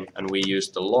frame, and we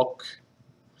use the lock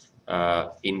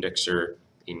indexer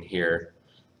in here.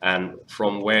 And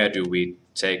from where do we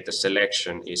take the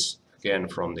selection is again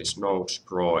from this nodes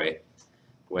pro,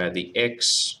 where the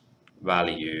x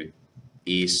value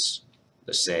is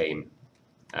the same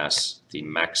as the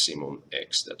maximum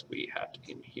x that we had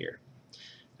in here.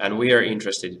 And we are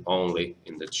interested only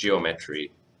in the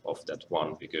geometry of that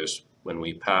one, because when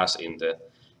we pass in the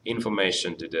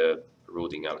information to the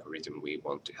routing algorithm, we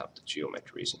want to have the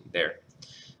geometries in there.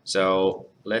 So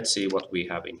let's see what we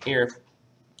have in here.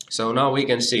 So now we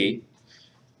can see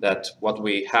that what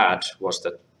we had was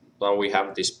that now we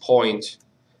have this point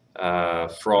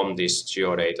from this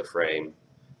geodata frame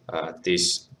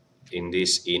in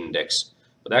this index.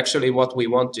 But actually what we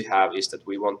want to have is that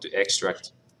we want to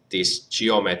extract this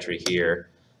geometry here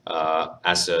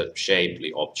as a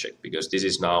shapely object, because this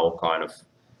is now kind of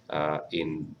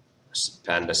in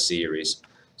Panda series.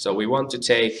 So we want to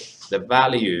take the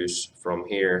values from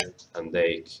here and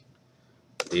take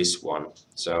this one.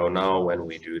 So now when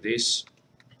we do this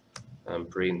and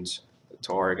print the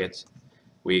target,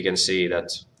 we can see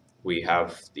that we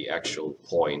have the actual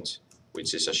point,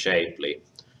 which is a shapely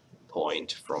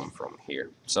point from here.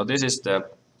 So this is the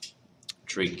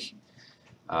trick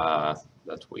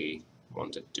that we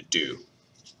wanted to do.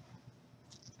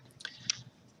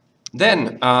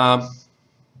 Then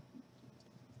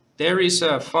there is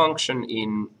a function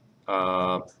in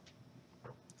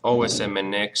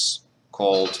OSMNX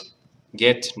called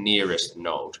get nearest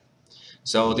node.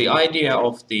 So the idea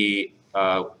of the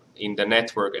in the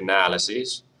network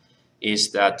analysis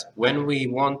is that when we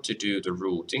want to do the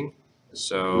routing,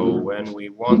 so when we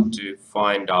want to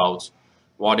find out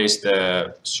what is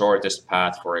the shortest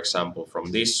path, for example,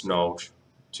 from this node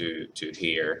to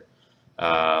here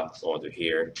or to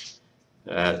here,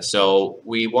 so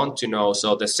we want to know,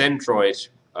 so the centroid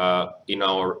in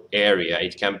our area,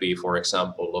 it can be, for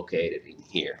example, located in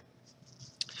here.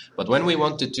 But when we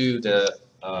want to do the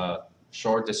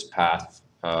shortest path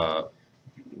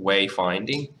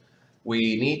wayfinding,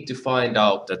 we need to find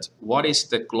out that what is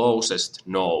the closest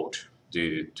node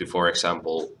to, for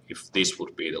example, if this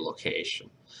would be the location.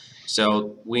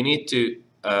 So we need to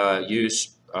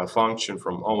use a function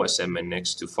from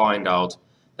OSMNX to find out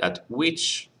that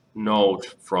which node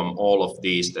from all of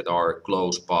these that are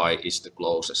close by is the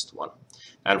closest one.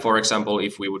 And for example,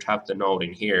 if we would have the node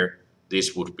in here,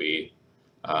 this would be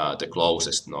the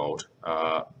closest node.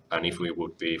 And if we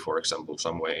would be, for example,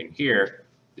 somewhere in here,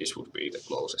 this would be the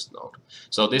closest node.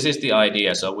 So this is the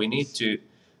idea. So we need to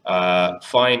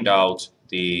find out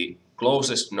the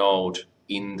closest node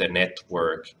in the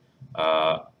network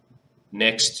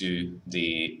next to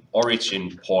the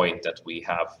origin point that we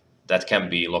have that can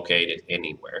be located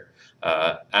anywhere.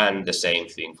 And the same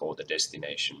thing for the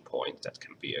destination point that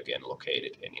can be again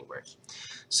located anywhere.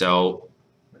 So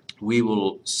we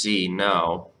will see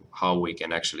now how we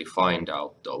can actually find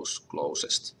out those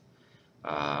closest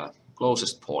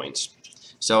points.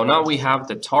 So now we have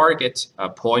the target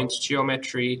point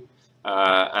geometry,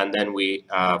 and then we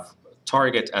have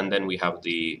target, and then we have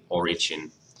the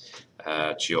origin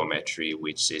geometry,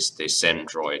 which is the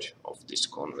centroid of this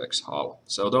convex hull.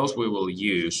 So those we will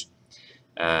use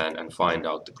and find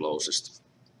out the closest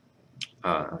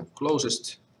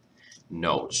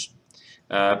nodes.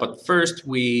 But first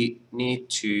we need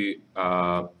to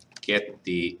get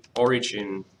the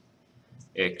origin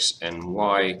x and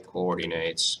y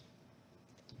coordinates.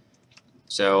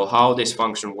 So how this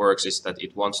function works is that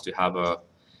it wants to have a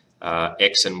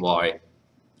x and y,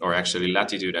 or actually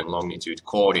latitude and longitude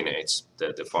coordinates,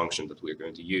 the function that we're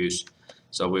going to use.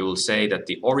 So we will say that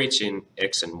the origin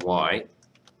x and y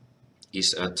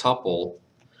is a tuple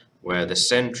where the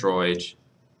centroid,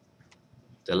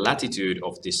 the latitude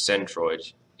of this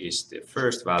centroid is the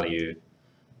first value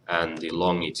and the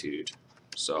longitude.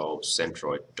 So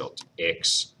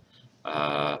centroid.x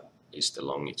is the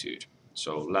longitude.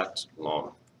 So lat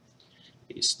long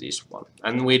is this one.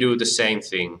 And we do the same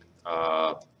thing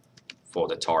for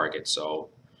the target, so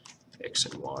x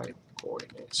and y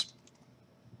coordinates.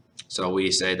 So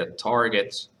we say that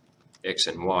target x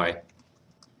and y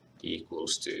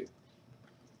equals to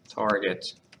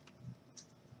target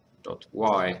dot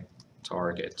y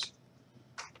target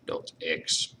dot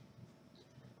x,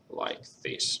 like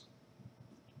this.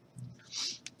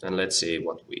 And let's see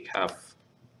what we have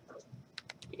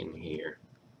in here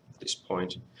at this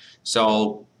point.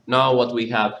 So now what we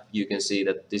have, you can see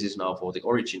that this is now for the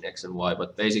origin x and y,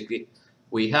 but basically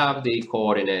we have the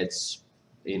coordinates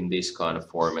in this kind of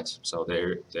format. So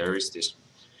there is this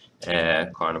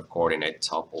kind of coordinate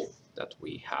tuple that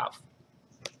we have.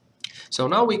 So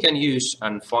now we can use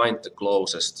and find the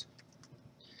closest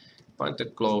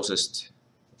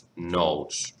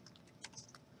nodes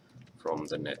from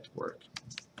the network.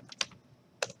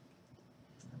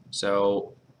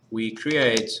 So we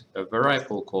create a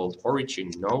variable called origin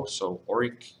node, so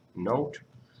oric node,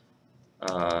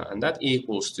 and that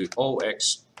equals to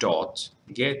ox dot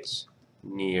get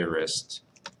nearest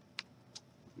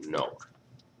node.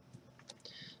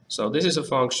 So this is a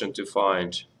function to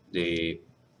find the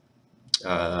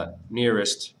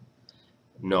nearest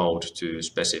node to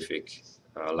specific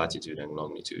latitude and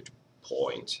longitude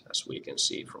point, as we can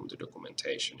see from the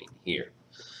documentation in here.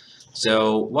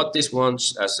 So what this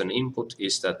wants as an input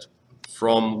is that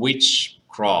from which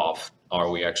graph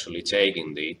are we actually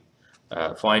taking the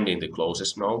finding the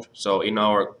closest node. So in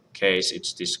our case,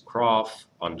 it's this graph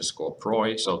underscore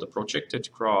proj, so the projected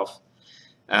graph,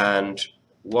 and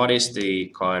what is the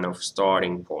kind of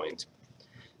starting point.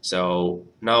 So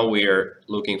now we're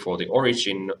looking for the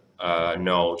origin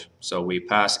node, so we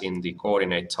pass in the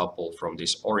coordinate tuple from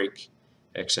this oric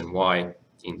x and y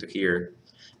into here,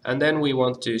 and then we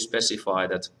want to specify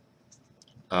that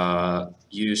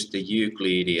use the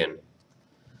Euclidean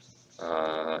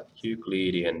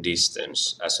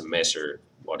distance as a measure.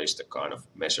 What is the kind of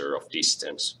measure of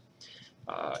distance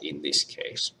in this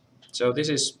case? So this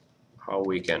is how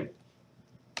we can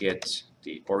get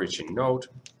the origin node,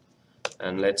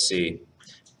 and let's see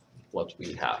what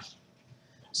we have.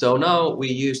 So now we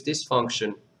use this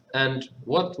function, and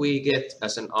what we get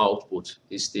as an output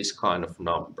is this kind of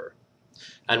number.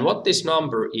 And what this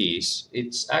number is,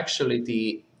 it's actually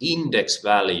the index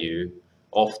value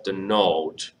of the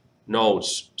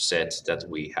nodes set that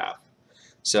we have.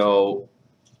 So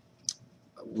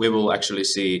we will actually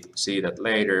see that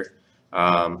later.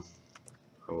 I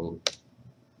will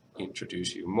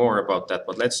introduce you more about that,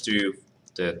 but let's do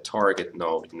the target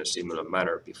node in a similar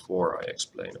manner before I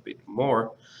explain a bit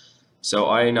more. So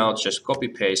I now just copy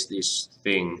paste this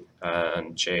thing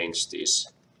and change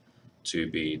this to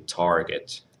be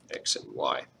target x and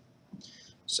y.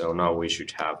 So now we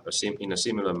should have in a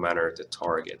similar manner the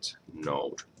target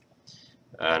node,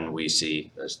 and we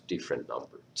see a different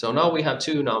number. So now we have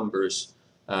two numbers,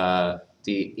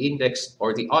 the index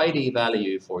or the ID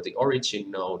value for the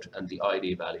origin node and the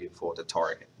ID value for the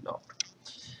target node.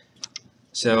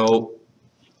 So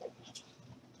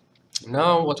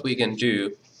now what we can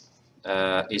do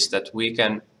is that we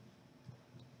can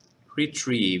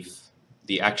retrieve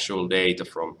the actual data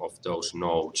of those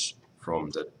nodes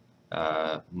from the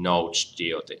nodes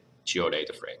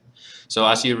geodata frame. So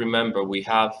as you remember, we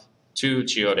have two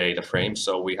geodata frames.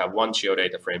 So we have one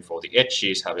geodata frame for the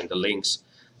edges, having the links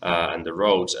and the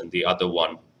roads, and the other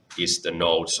one is the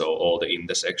node, so all the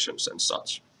intersections and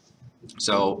such.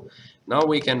 So now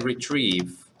we can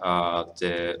retrieve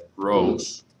the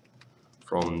rows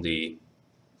from the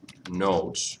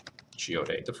nodes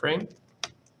geodata frame.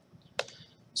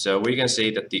 So we can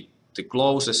see that the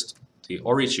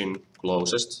origin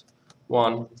closest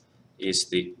one is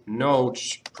the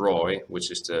nodes proj, which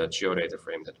is the geodata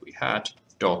frame that we had,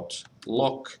 dot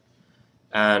loc,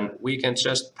 and we can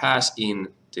just pass in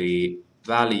the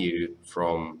value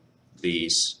from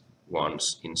these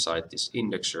ones inside this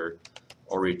indexer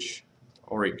oric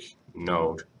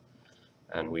node,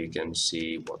 and we can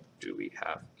see what do we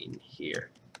have in here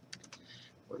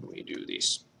when we do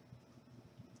this.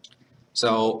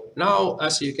 So now,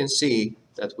 as you can see,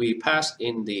 that we passed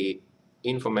in the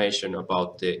information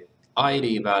about the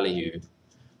ID value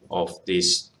of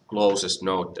this closest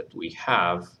node that we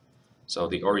have, so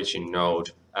the origin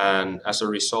node, and as a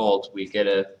result we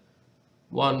get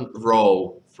one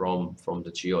row from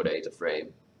the geodata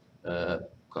frame,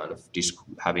 kind of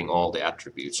having all the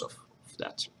attributes of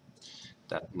that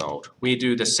node. We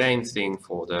do the same thing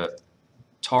for the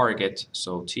target,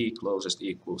 so t closest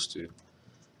equals to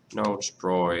nodes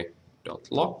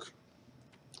proj.loc,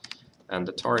 and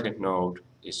the target node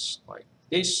is like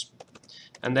this.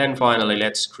 And then finally,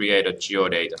 let's create a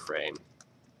geodata frame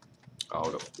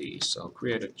out of these. So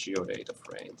create a geodata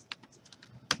frame.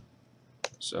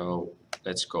 So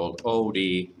let's call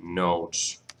OD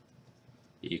nodes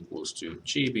equals to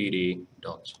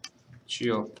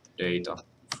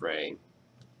gbd.geodataFrame.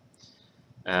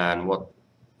 And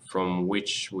from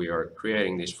which we are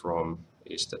creating this from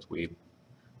is that we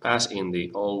pass in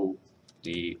the O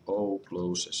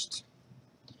closest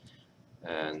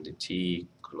and the T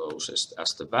closest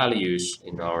as the values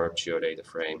in our geodata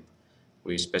frame.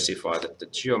 We specify that the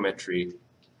geometry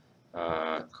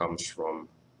comes from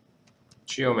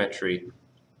geometry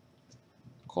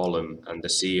column, and the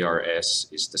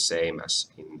CRS is the same as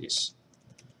in this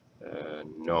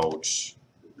nodes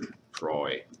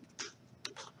proi.crs.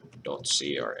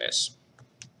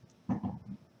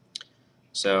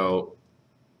 So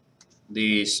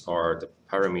these are the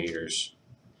parameters,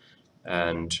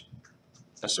 and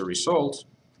as a result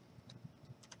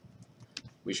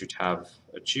we should have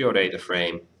a geodata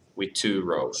frame with 2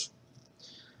 rows.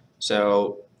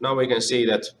 So now we can see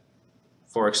that,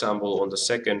 for example, on the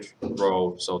second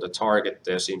row, so the target,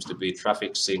 there seems to be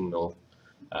traffic signal,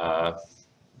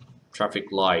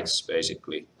 traffic lights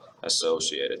basically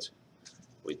associated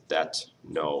with that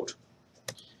node,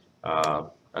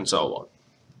 and so on.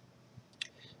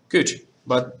 Good,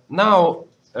 but now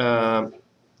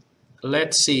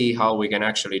let's see how we can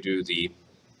actually do the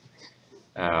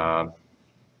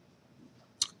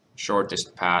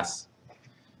shortest path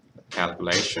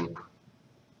calculation.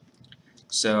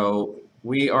 So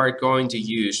we are going to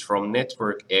use from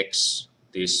network X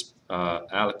this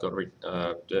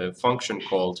algorithm, the function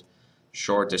called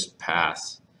shortest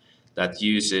path, that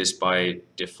uses by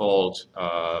default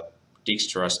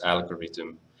Dijkstra's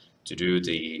algorithm to do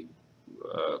the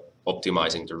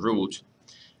optimizing the route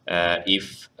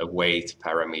if a weight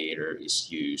parameter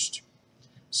is used.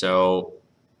 So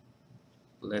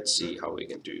let's see how we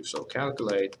can do. So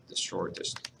calculate the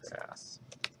shortest path.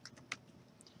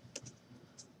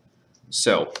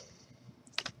 So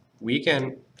we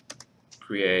can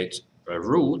create a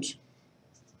route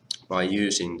by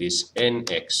using this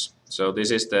NX. So this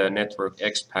is the network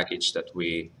X package that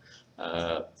we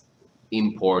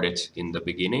imported in the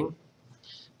beginning.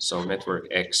 So network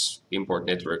X, import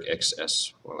network X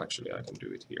as, well actually I can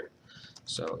do it here.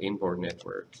 So import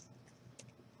network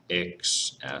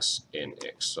X as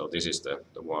NX. So this is the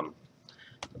one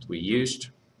that we used.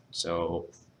 So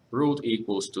route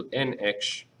equals to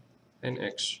NX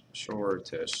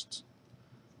shortest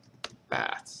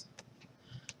path.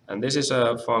 And this is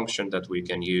a function that we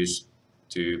can use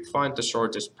to find the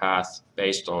shortest path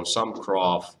based on some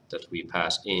graph that we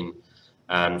pass in,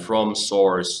 and from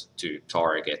source to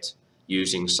target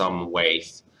using some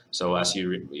weight. So as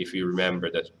if you remember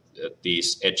that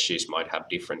these edges might have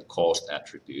different cost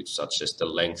attributes, such as the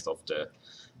length of the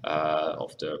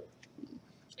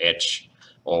edge,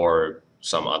 or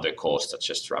some other cost such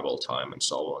as travel time and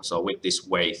so on. So with this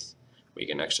weight we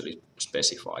can actually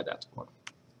specify that one.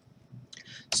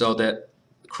 So the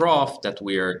graph that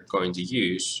we are going to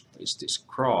use is this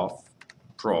graph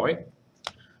proi.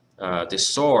 The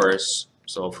source,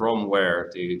 so from where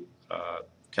the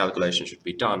calculation should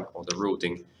be done, or the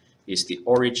routing, is the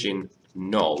origin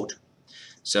node.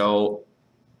 So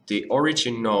the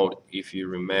origin node, if you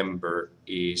remember,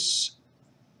 is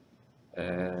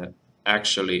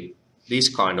actually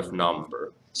this kind of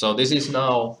number. So this is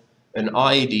now an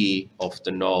ID of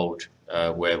the node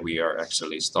where we are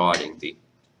actually starting the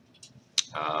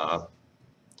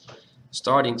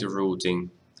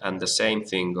routing, and the same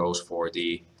thing goes for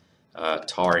the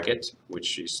target,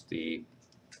 which is the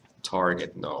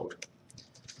target node.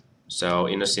 So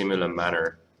in a similar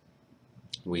manner,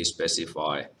 we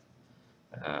specify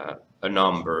a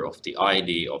number of the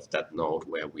ID of that node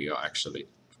where we are actually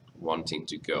wanting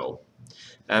to go.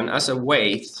 And as a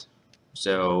weight,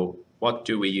 so what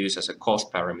do we use as a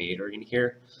cost parameter in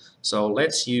here? So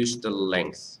let's use the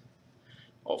length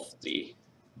of the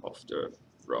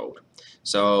road.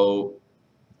 So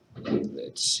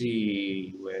let's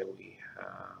see where we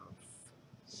have.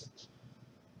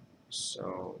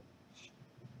 So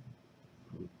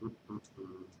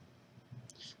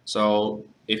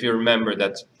if you remember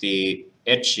that the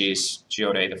edges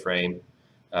geodata frame,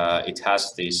 it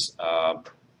has this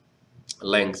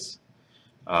length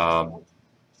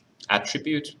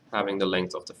attribute, having the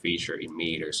length of the feature in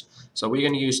meters. So we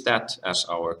can use that as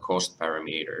our cost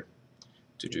parameter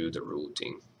to do the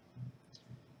routing,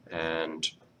 and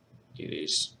it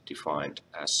is defined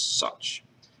as such.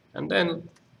 And then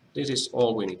this is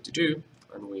all we need to do,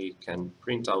 and we can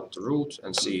print out the route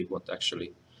and see what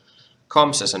actually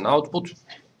comes as an output.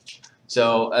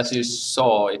 So as you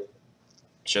saw, it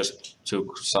just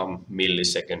took some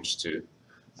milliseconds to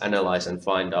analyze and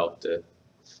find out the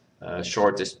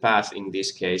shortest path in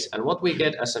this case. And what we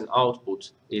get as an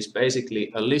output is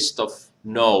basically a list of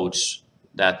nodes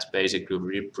that basically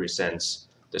represents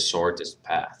the shortest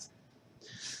path.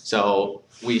 So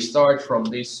we start from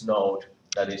this node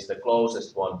that is the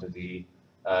closest one to the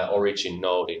origin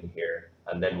node in here,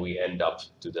 and then we end up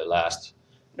to the last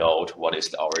node, what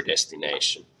is our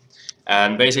destination.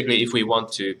 And basically, if we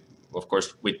want to, of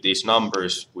course, with these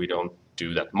numbers, we don't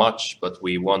do that much, but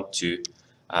we want to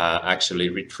actually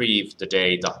retrieve the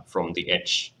data from the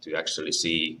edge to actually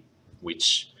see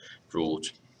which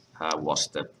route was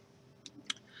the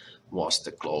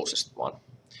closest one.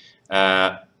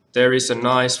 There is a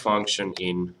nice function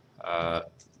in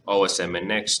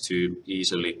OSMNX to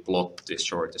easily plot the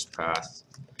shortest path.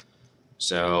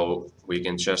 So we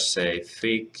can just say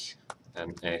fig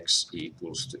and x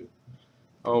equals to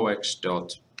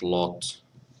ox.plot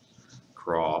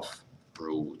graph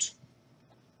route.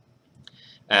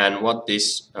 And what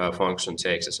this function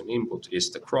takes as an input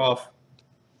is the graph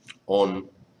on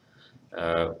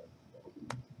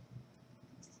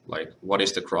like what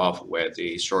is the graph where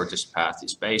the shortest path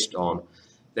is based on.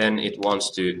 Then it wants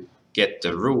to get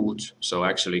the route, so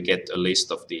actually get a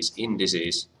list of these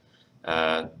indices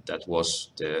that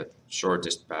was the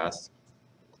shortest path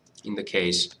in the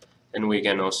case. And we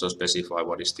can also specify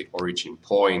what is the origin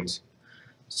point.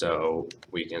 So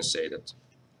we can say that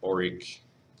oric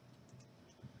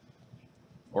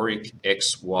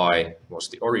xy was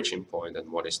the origin point,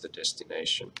 and what is the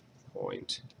destination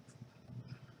point.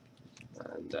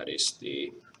 And that is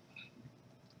the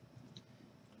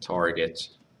target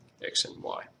x and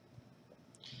y.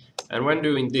 And when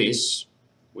doing this,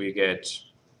 we get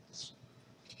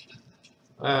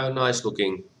a nice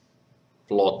looking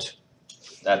plot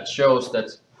that shows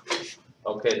that,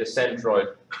 okay, the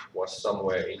centroid was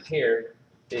somewhere in here.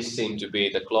 This seemed to be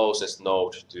the closest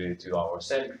node to our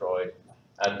centroid.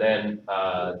 And then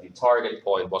the target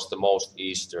point was the most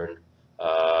eastern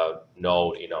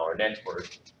node in our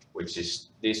network, which is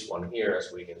this one here,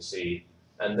 as we can see.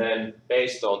 And then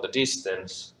based on the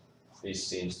distance, this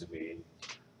seems to be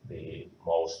the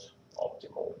most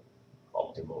optimal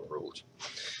route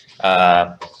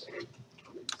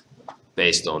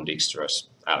based on Dijkstra's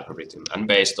algorithm and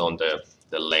based on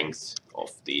the length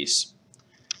of these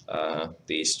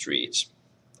streets.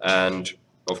 And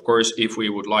of course, if we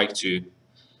would like to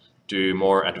do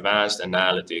more advanced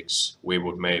analytics, we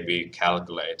would maybe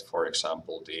calculate, for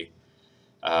example, the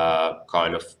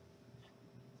kind of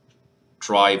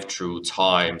drive-through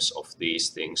times of these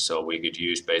things. So we could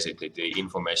use basically the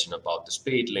information about the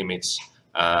speed limits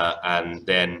and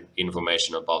then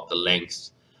information about the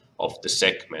length of the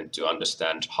segment to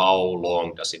understand how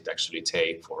long does it actually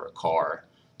take for a car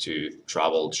to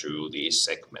travel through these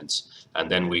segments.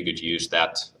 And then we could use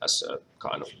that as a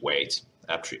kind of weight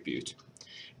attribute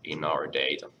in our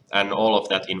data. And all of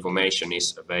that information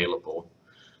is available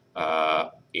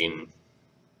in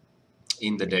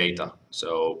the data.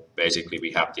 So basically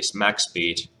we have this max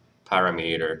speed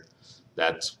parameter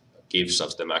that gives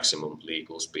us the maximum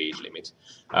legal speed limit.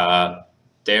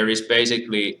 There is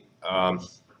basically,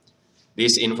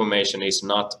 this information is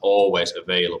not always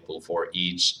available for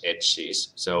each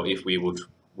edges. So if we would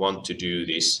want to do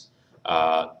this,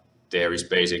 there is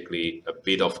basically a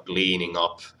bit of cleaning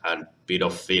up and bit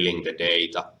of filling the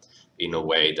data in a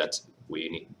way that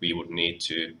we would need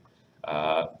to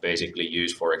basically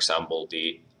use, for example,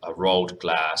 the road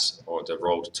class or the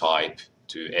road type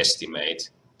to estimate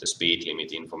the speed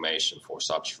limit information for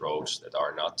such roads that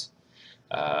are not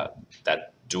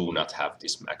that do not have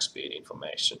this max speed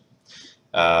information.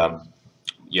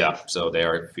 Yeah, so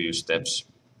there are a few steps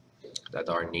that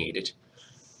are needed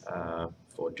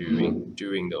for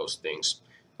doing those things.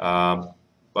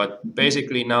 But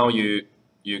basically now you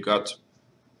got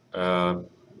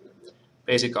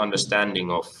basic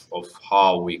understanding of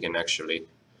how we can actually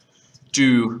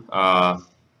do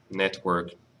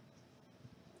network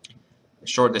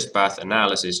shortest path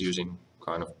analysis using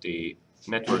kind of the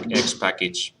network X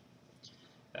package.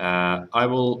 I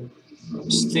will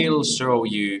still show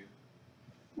you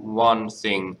one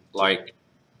thing, like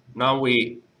now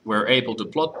we're able to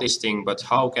plot this thing, but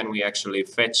how can we actually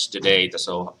fetch the data?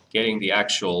 So getting the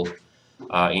actual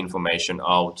information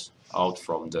out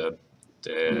from the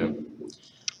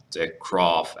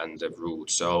graph and the route.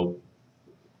 So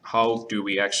how do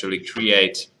we actually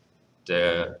create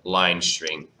the line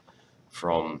string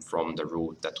from the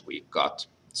route that we got?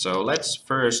 So let's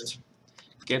first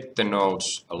get the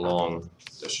nodes along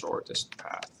the shortest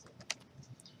path.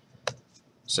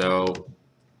 So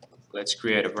let's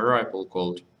create a variable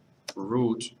called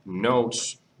route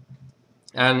nodes.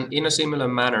 And in a similar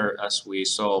manner as we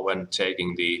saw when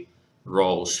taking the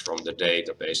rows from the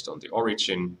data based on the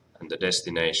origin and the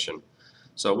destination.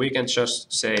 So we can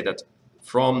just say that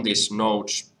from this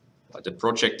nodes, the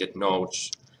projected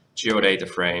nodes geodata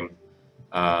frame,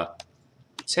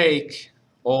 take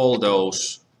all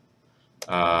those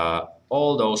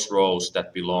rows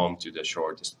that belong to the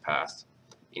shortest path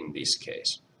in this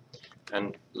case.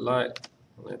 And let's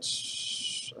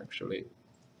actually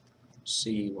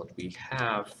see what we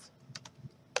have.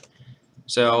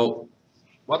 So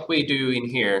what we do in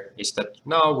here is that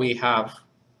now we have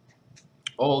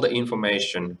all the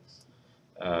information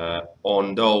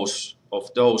on those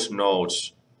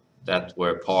nodes that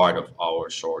were part of our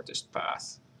shortest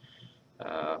path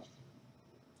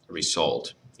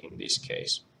result in this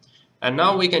case. And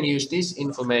now we can use this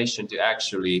information to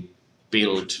actually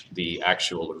build the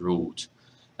actual route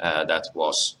that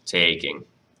was taken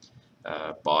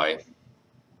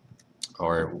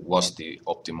was the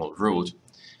optimal route.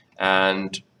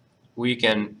 And we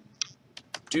can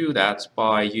do that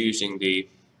by using the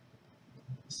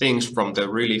things from the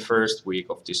really first week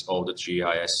of this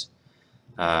AutoGIS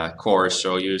course,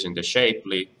 so using the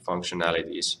Shapely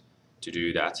functionalities to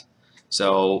do that.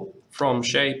 So from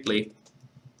Shapely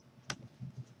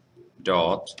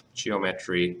dot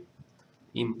geometry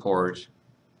import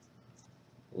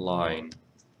line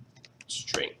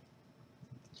string.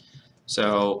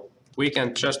 So we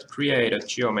can just create a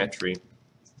geometry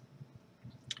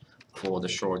for the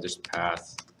shortest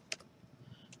path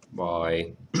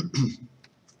by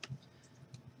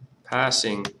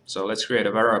passing. So let's create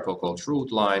a variable called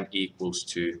route line equals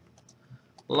to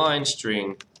line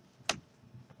string,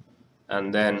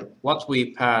 and then what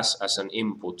we pass as an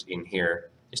input in here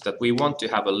is that we want to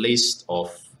have a list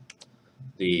of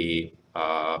the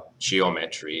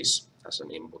geometries as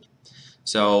an input.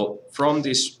 So from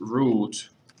this route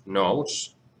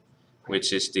nodes,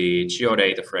 which is the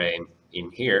geodata frame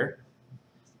in here,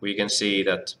 we can see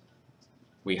that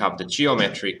we have the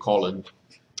geometry column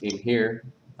in here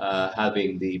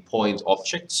having the point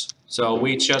objects. So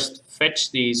we just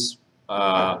fetch these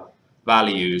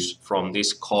values from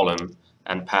this column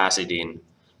and pass it in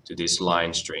to this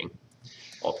line string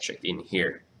object in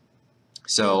here.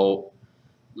 So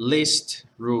list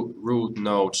root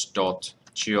nodes dot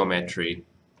geometry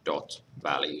dot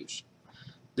values.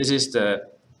 This is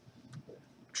the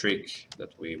trick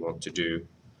that we want to do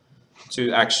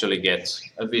to actually get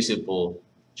a visible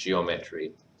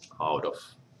geometry out of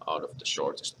the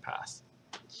shortest path.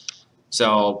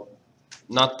 So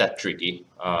not that tricky.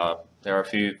 There are a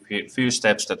few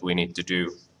steps that we need to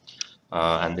do,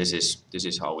 and this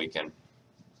is how we can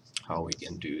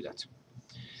do that.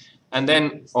 And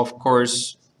then, of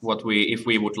course, if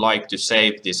we would like to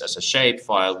save this as a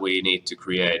shapefile, we need to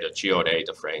create a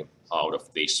geodata frame out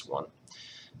of this one.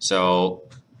 So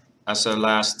as a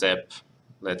last step,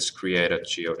 let's create a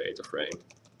geodata frame.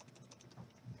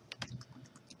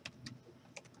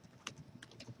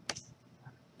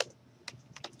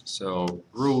 So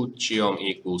root geom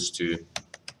equals to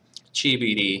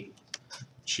GPD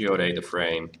geodata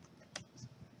frame,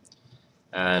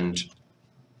 and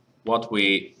what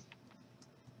we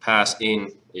pass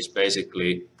in is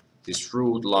basically this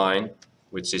root line,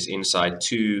 which is inside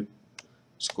two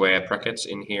square brackets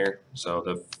in here. So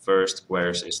the first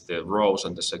squares is the rows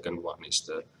and the second one is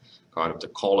the kind of the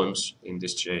columns in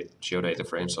this geodata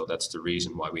frame. So that's the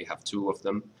reason why we have two of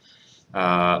them.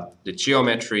 The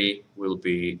geometry will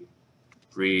be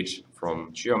read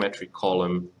from geometry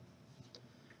column.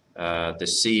 The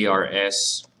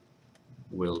CRS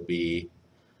will be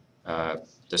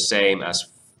the same as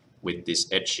with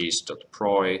this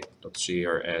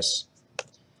edges.proy.crs.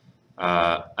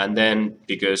 And then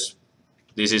because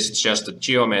this is just a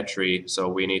geometry, so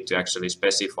we need to actually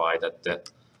specify that the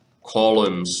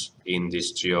columns in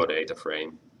this geodata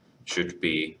frame should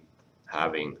be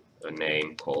having a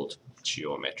name called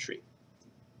geometry,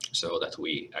 so that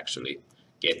we actually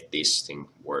get this thing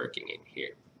working in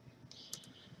here.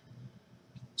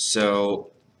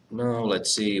 So now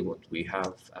let's see what we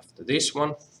have after this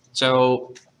one.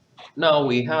 So now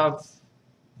we have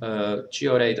a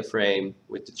geodata frame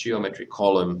with the geometry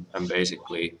column, and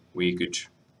basically we could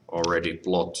already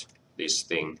plot this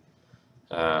thing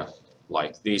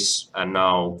like this, and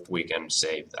now we can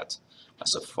save that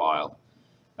as a file.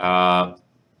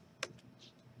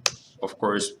 Of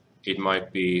course, it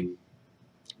might be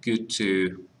good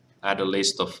to add a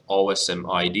list of OSM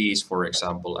IDs, for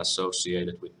example,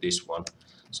 associated with this one.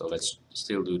 So let's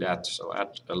still do that. So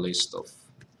add a list of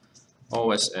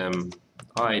OSM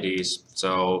IDs,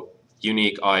 so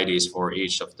unique IDs for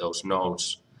each of those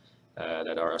nodes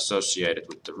that are associated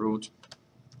with the root.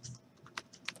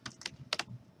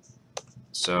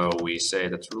 So we say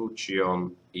that root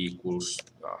geom equals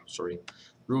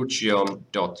root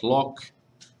geom.log,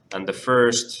 and the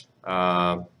first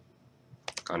kind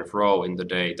of row in the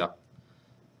data.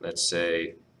 Let's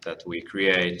say that we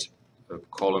create a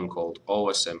column called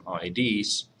OSM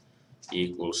IDs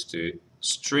equals to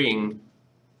string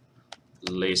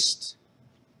list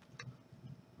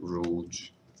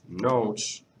root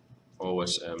nodes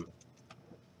OSM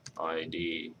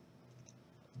ID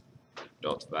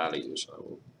dot values. I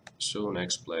will soon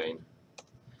explain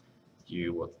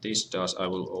you what this does. I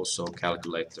will also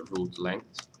calculate the root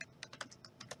length.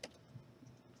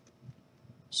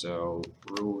 So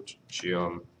root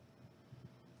geom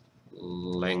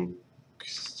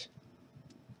length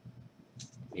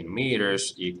in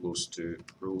meters equals to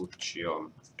root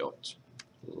geom dot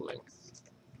length.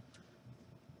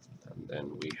 And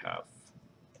then we have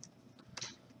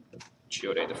the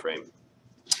geodata frame.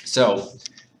 So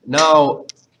now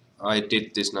I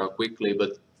did this now quickly,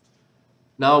 but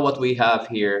now what we have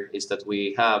here is that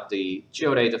we have the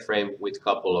geodata frame with a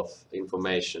couple of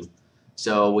information.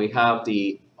 So we have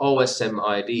the OSM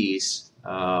IDs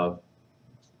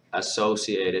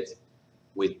associated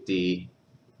with the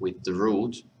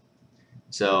root.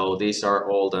 So these are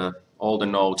all the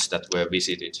nodes that were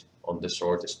visited on the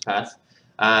shortest path,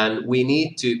 and we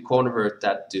need to convert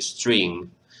that to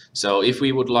string. So if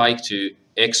we would like to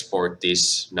export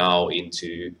this now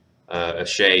into a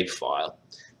shapefile,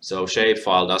 so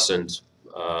shapefile doesn't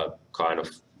kind of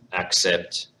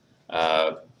accept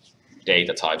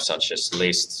data types such as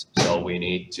lists. So we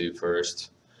need to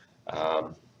first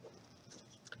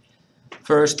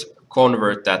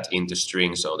convert that into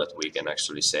string so that we can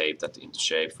actually save that into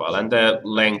shapefile. And the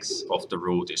length of the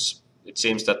route is, it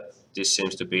seems that this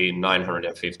seems to be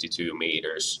 952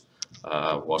 meters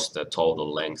was the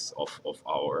total length of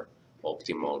our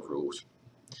optimal route.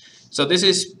 So this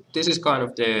is kind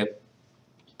of the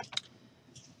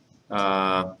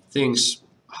things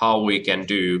how we can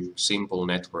do simple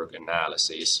network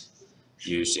analysis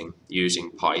using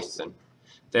Python.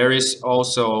 There is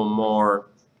also more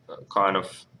kind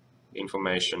of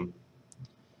information,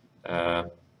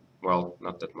 well,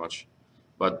 not that much,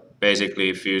 but basically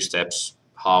a few steps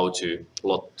how to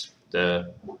plot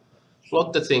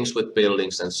the things with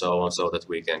buildings and so on, so that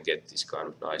we can get this kind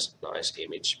of nice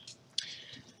image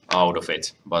out of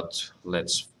it. But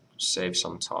let's save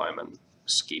some time and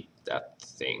skip that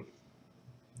thing.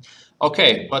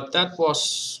 Okay, but that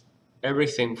was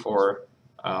everything for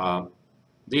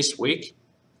this week.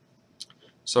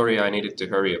 Sorry, I needed to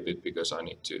hurry a bit because I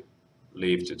need to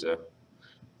leave to the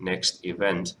next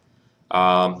event.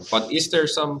 But is there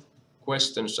some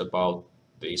questions about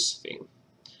this thing?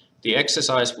 The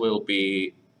exercise will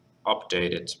be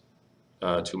updated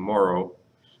tomorrow.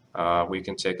 We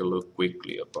can take a look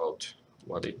quickly about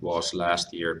what it was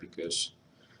last year, because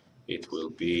it will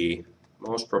be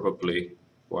most probably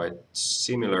quite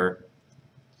similar.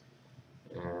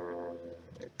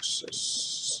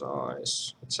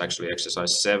 Exercise. It's actually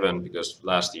exercise 7, because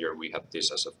last year we had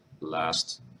this as a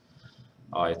last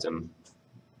item.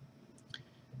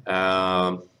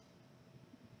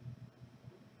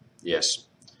 Yes.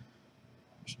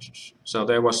 So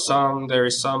there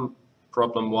is some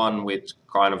problem 1 with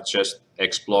kind of just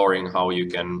exploring how you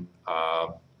can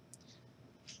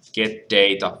get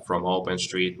data from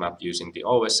OpenStreetMap using the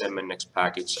OSMNX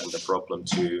package, and the problem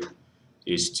 2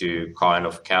 is to kind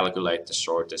of calculate the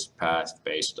shortest path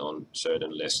based on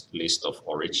certain list of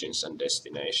origins and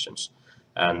destinations.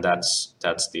 And that's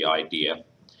the idea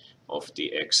of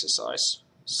the exercise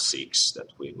 6 that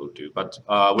we will do. But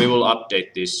we will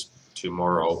update this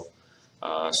tomorrow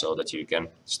so that you can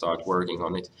start working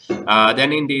on it.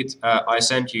 Then indeed, I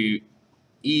sent you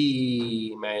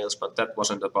emails, but that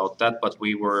wasn't about that, but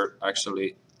we were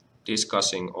actually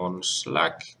discussing on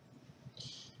Slack.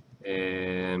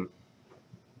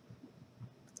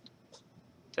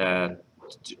 That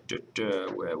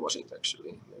where was it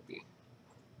actually?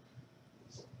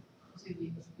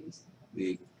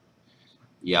 Maybe.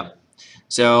 Yeah.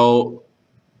 So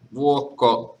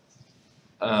Vuokko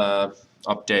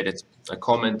updated a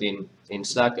comment in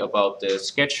Slack about the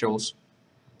schedules.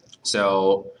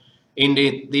 So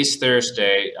indeed, this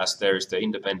Thursday, as there is the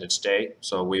Independence Day,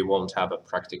 so we won't have a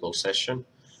practical session.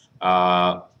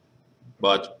 But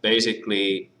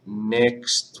basically,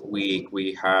 next week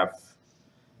we have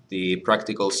the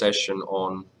practical session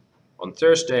on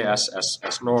Thursday as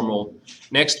normal.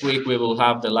 Next week we will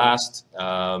have the last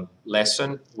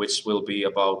lesson, which will be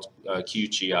about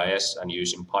QGIS and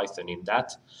using Python in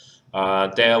that.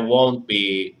 There won't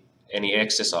be any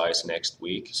exercise next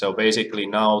week. So basically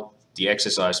now the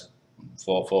exercise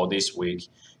for this week,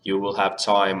 you will have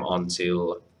time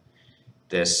until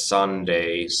the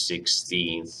Sunday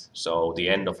 16th, so the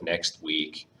end of next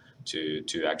week,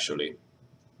 to actually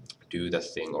do the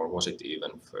thing, or was it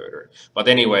even further? But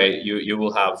anyway, you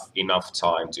will have enough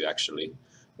time to actually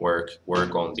work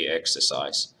on the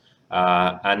exercise.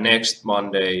 And next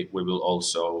Monday we will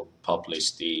also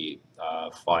publish the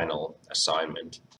final assignment.